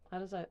me. How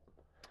does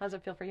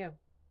it feel for you?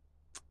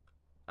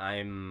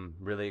 I'm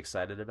really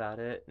excited about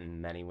it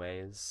in many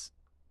ways.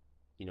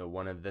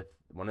 One of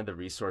the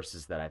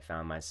resources that I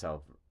found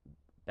myself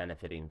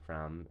benefiting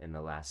from in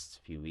the last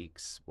few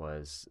weeks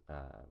was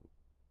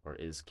or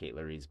is Kate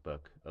Lurie's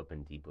book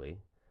Open Deeply.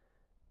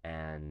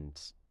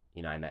 And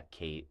I met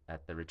Kate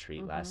at the retreat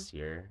Mm-hmm. last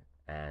year,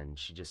 and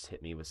she just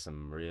hit me with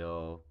some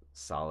real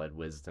solid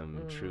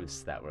wisdom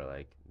truths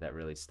Mm. that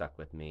really stuck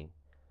with me.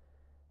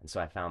 And so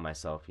I found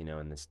myself,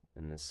 in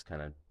this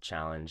kind of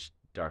challenged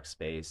dark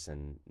space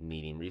and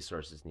needing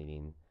resources,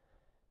 needing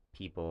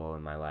people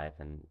in my life,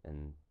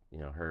 and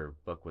her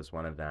book was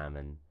one of them.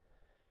 And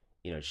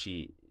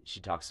she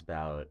talks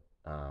about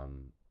oh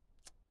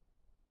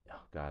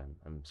God,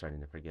 I'm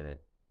starting to forget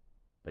it,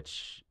 but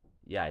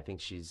yeah, I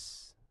think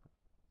she's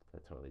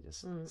that totally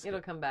just It'll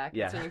skipped. come back.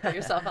 Yeah. It's when you put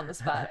yourself on the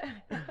spot.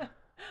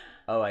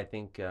 Oh, I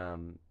think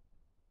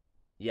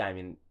yeah, I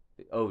mean,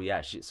 oh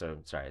yeah, so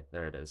sorry,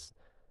 there it is.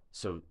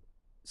 So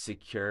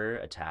secure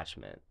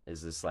attachment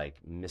is this like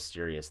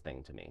mysterious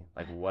thing to me.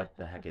 Like what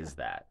the heck is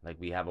that? Like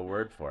we have a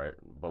word for it,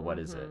 but what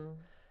is it? Mm-hmm.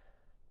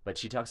 But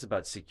she talks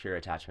about secure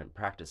attachment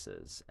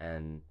practices,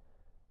 and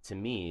to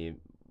me,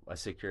 a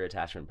secure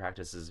attachment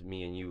practice is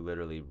me and you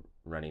literally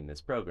running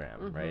this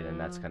program, right? And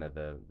that's Mm-hmm. kind of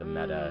the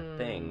meta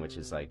thing, which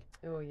is Mm. like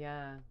Oh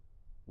yeah.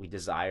 we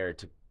desire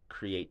to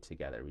create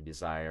together. We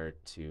desire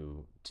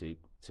to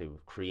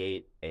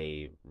create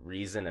a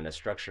reason and a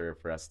structure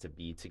for us to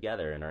be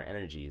together in our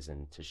energies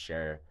and to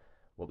share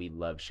what we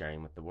love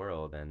sharing with the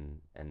world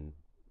and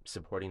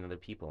supporting other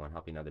people and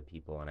helping other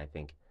people. And I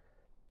think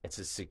it's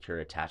a secure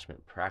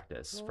attachment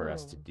practice for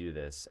us Oh. to do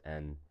this.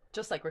 And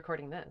Just like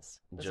recording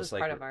this. This is just like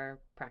part of our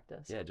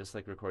practice. yeah, just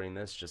like recording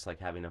this, just like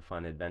having a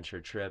fun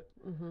adventure trip,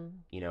 Mm-hmm.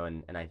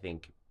 and I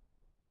think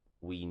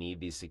we need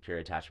these secure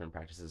attachment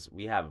practices.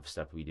 We have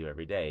stuff we do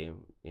every day,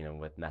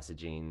 with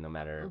messaging, no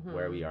matter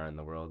where we Mm-hmm. are in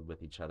the world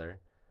with each other.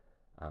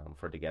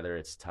 For together,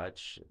 it's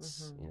touch,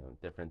 it's, Mm-hmm.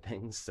 different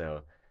things.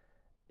 So,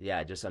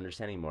 yeah, just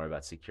understanding more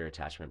about secure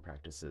attachment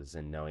practices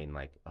and knowing,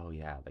 like, oh,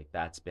 yeah, like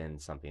that's been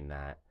something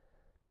that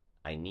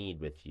I need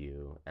with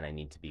you, and I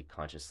need to be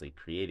consciously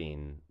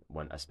creating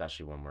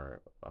especially when we're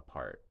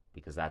apart,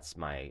 because that's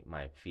my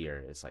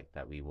fear is like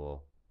that we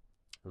will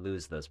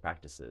lose those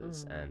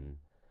practices Mm.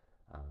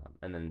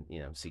 and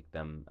then seek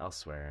them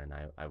elsewhere. And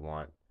I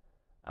want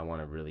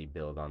to really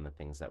build on the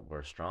things that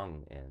we're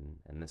strong in,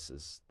 and this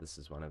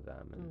is one of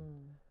them. And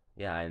Mm.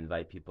 yeah, I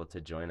invite people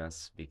to join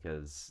us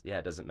because yeah,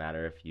 it doesn't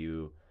matter if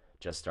you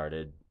just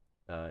started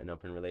an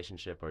open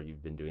relationship or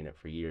you've been doing it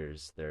for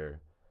years.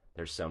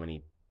 There's so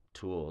many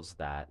tools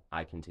that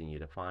I continue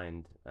to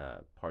find,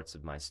 parts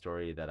of my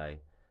story that I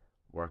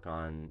work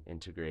on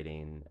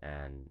integrating.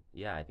 And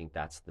yeah, I think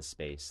that's the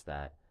space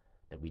that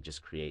we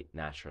just create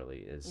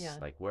naturally, is Yeah.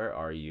 like, where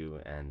are you,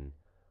 and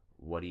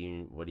what do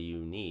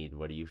you need,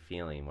 what are you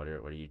feeling, what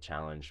are you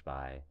challenged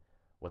by,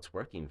 what's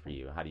working for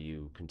you, how do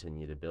you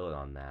continue to build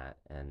on that,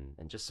 and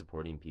just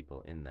supporting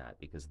people in that,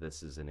 because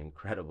this is an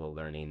incredible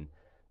learning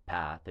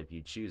path if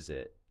you choose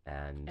it.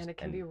 and And it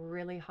can and be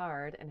really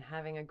hard, and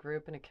having a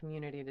group and a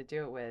community to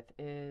do it with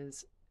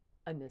is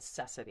a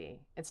necessity.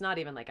 It's not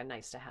even like a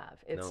nice to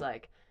have. It's no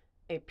like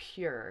a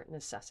pure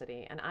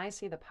necessity. And I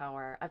see the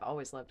power. I've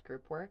always loved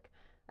group work.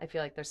 I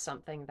feel like there's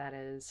something that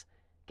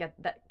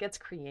gets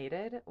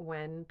created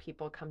when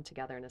people come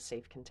together in a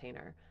safe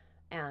container.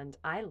 And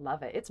I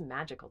love it. It's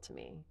magical to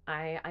me.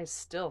 I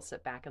still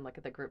sit back and look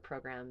at the group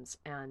programs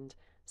and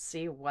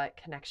see what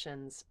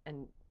connections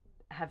and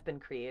have been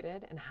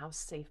created and how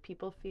safe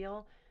people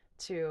feel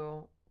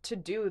to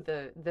do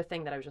the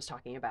thing that I was just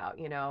talking about,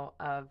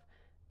 of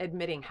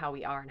admitting how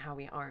we are and how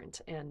we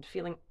aren't, and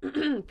feeling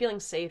feeling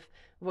safe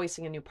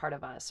voicing a new part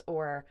of us,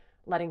 or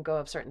letting go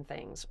of certain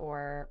things,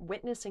 or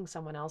witnessing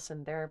someone else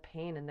and their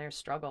pain and their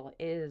struggle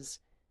is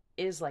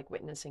like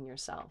witnessing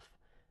yourself.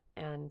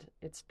 And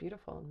it's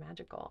beautiful and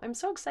magical. I'm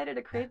so excited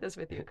to create this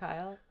with you,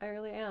 Kyle. I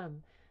really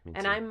am. Me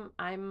And too.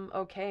 I'm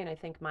okay, and I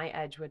think my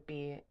edge would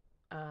be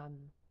um,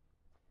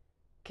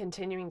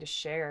 continuing to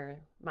share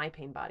my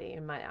pain body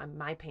and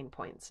my pain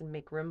points, and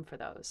make room for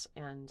those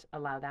and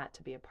allow that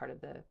to be a part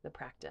of the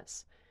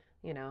practice,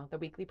 the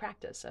weekly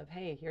practice of,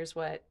 hey, here's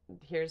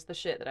the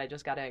shit that I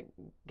just got to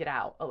get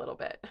out a little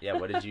bit. Yeah,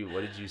 what did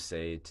you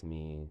say to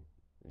me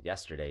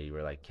yesterday? You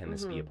were like, can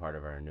this be a Mhm. part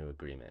of our new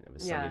agreement? It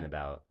was something Yeah.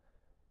 about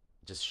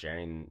just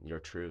sharing your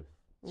truth,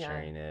 Yeah.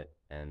 sharing it.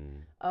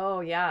 And Oh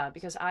yeah,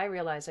 because I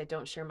realize I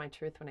don't share my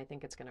truth when I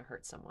think it's going to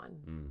hurt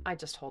someone. mm, I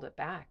just hold it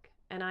back.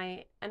 And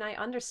I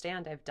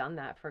understand I've done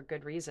that for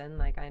good reason.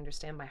 Like, I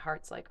understand my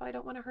heart's like, "Oh, I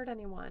don't want to hurt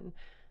anyone."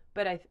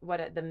 But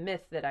the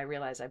myth that I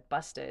realize I've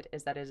busted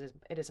is that it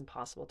is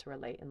impossible to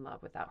relate in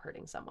love without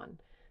hurting someone,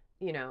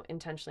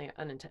 intentionally,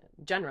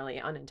 generally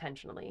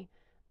unintentionally.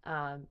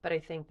 But I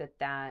think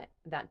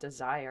that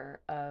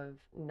desire of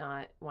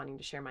not wanting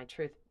to share my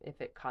truth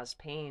if it caused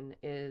pain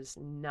is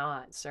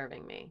not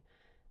serving me.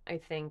 I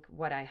think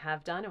what I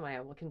have done and what I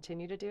will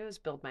continue to do is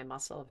build my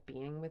muscle of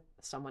being with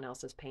someone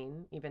else's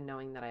pain, even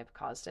knowing that I've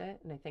caused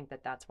it. And I think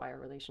that that's why our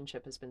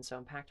relationship has been so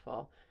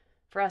impactful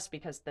for us,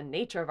 because the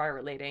nature of our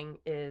relating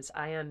is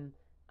I am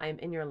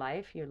in your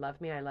life, you love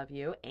me, I love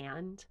you,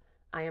 and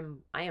I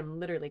am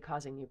literally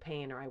causing you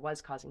pain, or I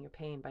was causing you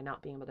pain by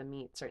not being able to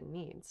meet certain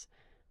needs.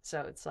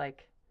 So it's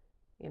like,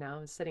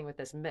 sitting with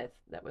this myth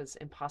that was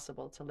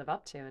impossible to live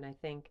up to. And I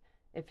think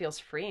it feels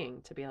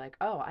freeing to be like,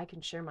 oh, I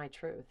can share my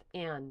truth,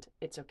 and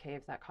it's okay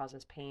if that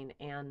causes pain,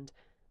 and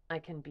I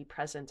can be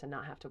present and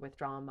not have to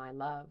withdraw my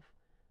love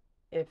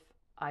if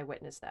I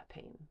witness that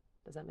pain.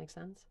 Does that make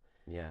sense?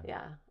 yeah,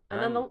 Yeah. And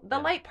then and the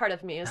yeah, light part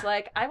of me is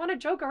like, I want to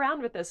joke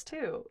around with this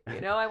too.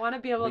 I want to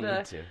be able we need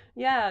to, to.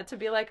 yeah, to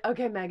be like,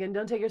 okay, Megan,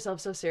 don't take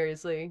yourself so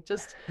seriously.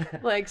 Just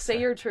like say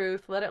your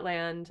truth, let it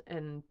land,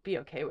 and be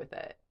okay with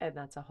it. And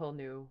that's a whole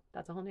new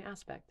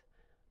aspect.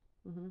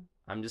 Mm-hmm.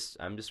 I'm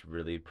just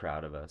really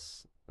proud of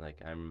us. Like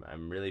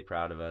I'm really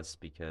proud of us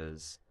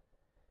because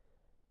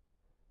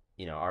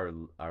our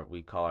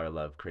we call our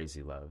love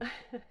crazy love,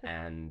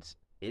 and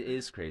it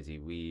is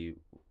crazy.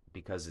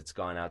 Because it's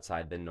gone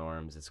outside the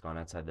norms, it's gone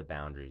outside the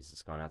boundaries,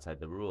 it's gone outside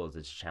the rules,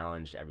 it's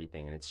challenged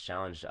everything, and it's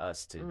challenged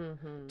us to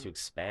Mm-hmm.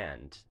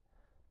 expand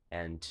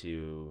and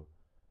to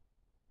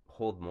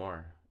hold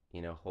more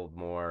hold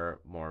more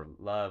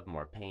love,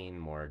 more pain,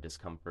 more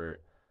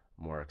discomfort,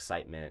 more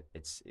excitement.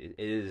 It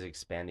is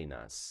expanding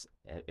us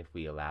if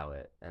we allow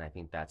it. And I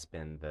think that's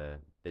been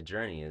the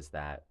journey, is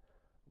that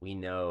we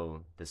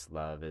know this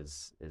love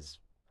is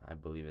I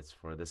believe it's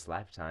for this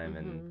lifetime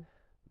and Mm-hmm.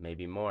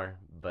 maybe more,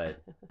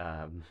 but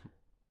um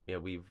yeah,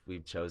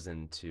 we've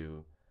chosen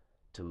to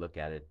look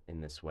at it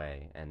in this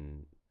way,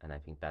 and I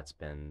think that's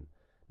been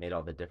made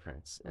all the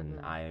difference. And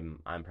Mm-hmm.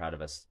 I'm proud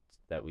of us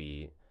that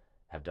we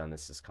have done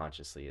this as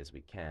consciously as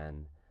we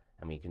can,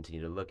 and we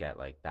continue to look at,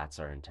 like, that's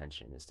our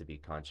intention, is to be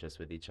conscious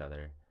with each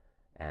other,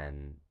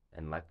 and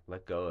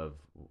let go of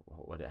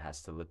what it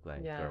has to look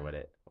like, or Yeah. what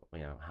it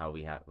how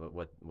we have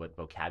what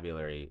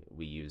vocabulary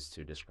we use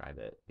to describe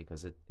it,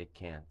 because it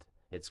can't.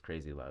 It's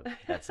crazy love.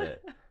 That's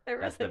it. It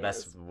That's the really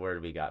best is.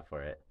 word we got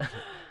for it.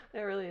 It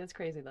really is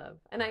crazy love.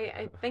 And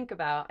I think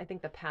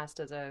the past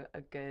is a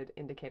good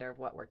indicator of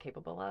what we're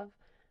capable of.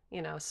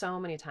 So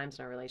many times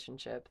in our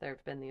relationship, there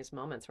have been these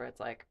moments where it's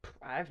like,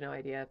 I have no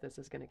idea if this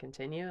is going to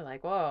continue.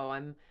 Like,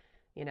 whoa,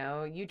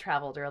 you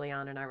traveled early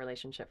on in our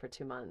relationship for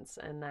 2 months.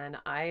 And then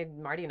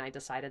Marty and I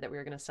decided that we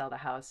were going to sell the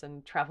house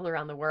and travel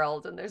around the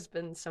world. And there's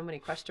been so many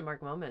question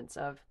mark moments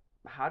of,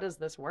 how does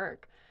this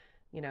work?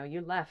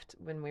 You left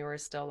when we were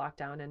still locked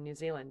down in New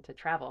Zealand to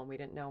travel, and we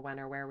didn't know when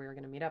or where we were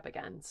going to meet up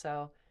again.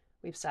 So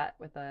we've sat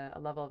with a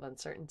level of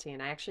uncertainty,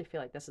 and I actually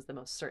feel like this is the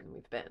most certain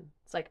we've been.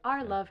 It's like our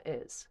Yeah. love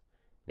is.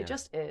 It Yeah.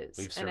 just is.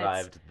 We've And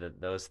it's, survived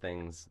those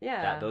things, that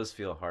yeah, those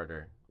feel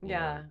harder,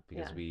 yeah,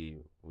 because yeah,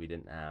 we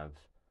didn't have,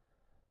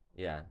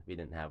 yeah, we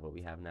didn't have what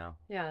we have now.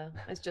 yeah.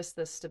 It's just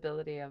the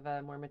stability of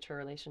a more mature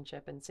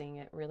relationship and seeing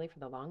it really for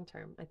the long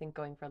term. I think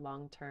going for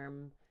long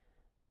term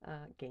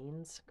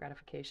gains,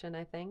 gratification,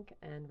 I think,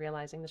 and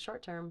realizing the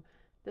short term,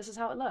 this is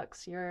how it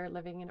looks. You're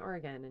living in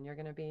Oregon and you're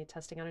going to be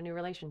testing on a new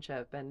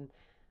relationship. And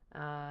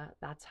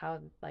that's how,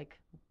 like,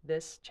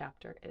 this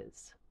chapter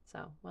is.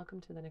 So,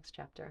 welcome to the next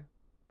chapter,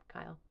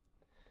 Kyle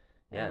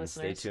Yeah, and and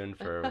stay listeners. tuned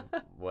for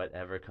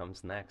whatever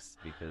comes next,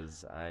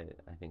 because I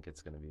think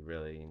it's going to be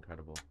really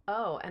incredible.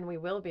 Oh, and we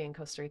will be in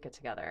Costa Rica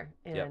together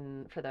Yep,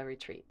 in for the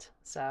retreat.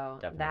 So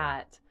definitely.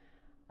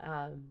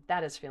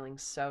 that is feeling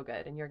so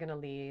good. And you're going to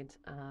lead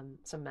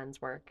some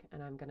men's work,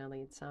 and I'm going to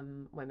lead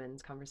some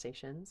women's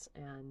conversations,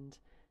 and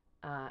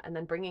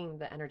then bringing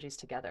the energies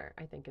together.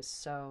 I think is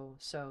so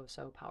so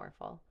so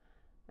powerful.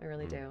 I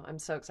really Mm. do. I'm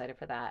so excited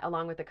for that,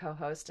 along with the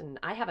co-host. And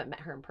I haven't met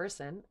her in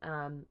person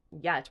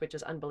yet, which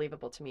is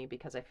unbelievable to me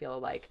because I feel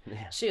like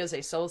Yeah. she is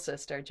a soul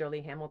sister,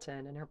 Jolie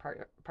Hamilton, and her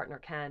partner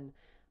Ken.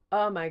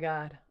 Oh my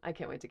God, I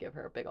can't wait to give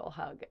her a big old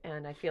hug.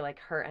 And I feel like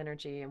her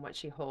energy and what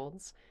she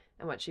holds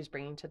and what she's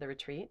bringing to the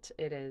retreat,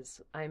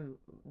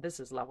 this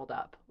is leveled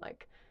up.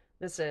 Like,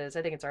 I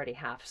think it's already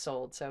half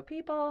sold. So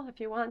people, if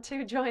you want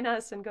to join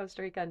us in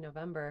Costa Rica in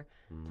November,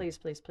 Mm. please,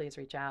 please, please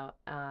reach out.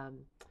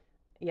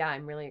 Yeah,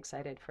 I'm really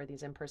excited for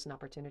these in-person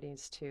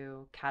opportunities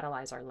to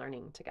catalyze our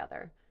learning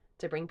together,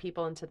 to bring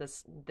people into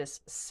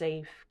this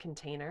safe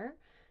container,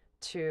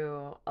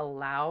 to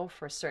allow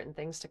for certain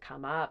things to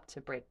come up, to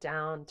break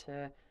down,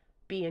 to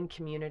be in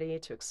community,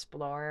 to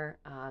explore,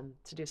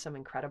 to do some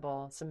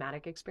incredible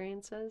somatic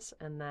experiences,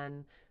 and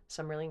then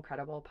some really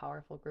incredible,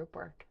 powerful group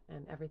work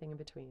and everything in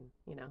between.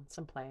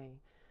 Some play.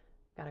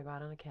 Got to go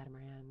out on a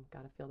catamaran.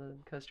 Got to feel the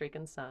Costa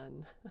Rican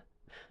sun.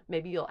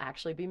 Maybe you'll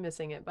actually be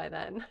missing it by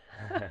then.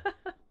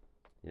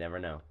 You never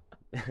know.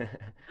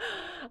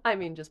 I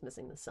mean, just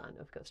missing the sun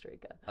of Costa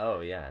Rica.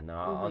 Oh yeah, no,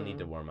 I'll need Mm-hmm.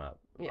 to warm up.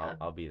 Yeah.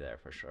 I'll be there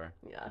for sure.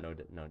 Yeah.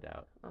 No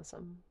doubt.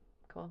 Awesome.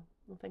 Cool.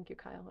 Well, thank you,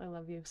 Kyle. I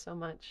love you so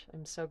much.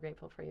 I'm so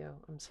grateful for you.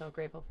 I'm so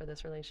grateful for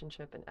this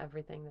relationship and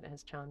everything that it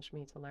has challenged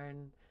me to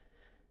learn.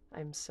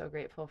 I'm so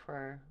grateful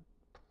for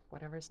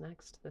whatever's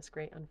next, this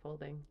great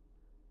unfolding.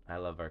 I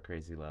love our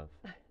crazy love.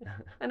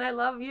 And I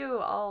love you,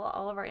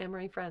 all of our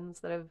Amory friends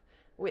that have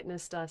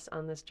witnessed us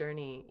on this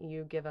journey.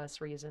 You give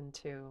us reason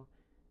to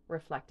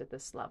reflect at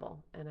this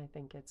level, and I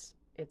think it's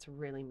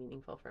really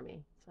meaningful for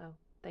me. So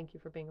thank you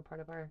for being a part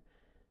of our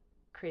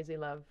crazy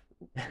love,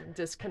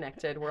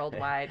 disconnected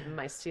worldwide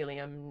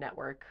mycelium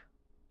network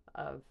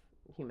of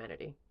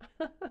humanity.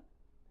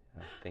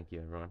 Thank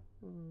you, everyone.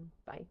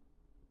 Bye.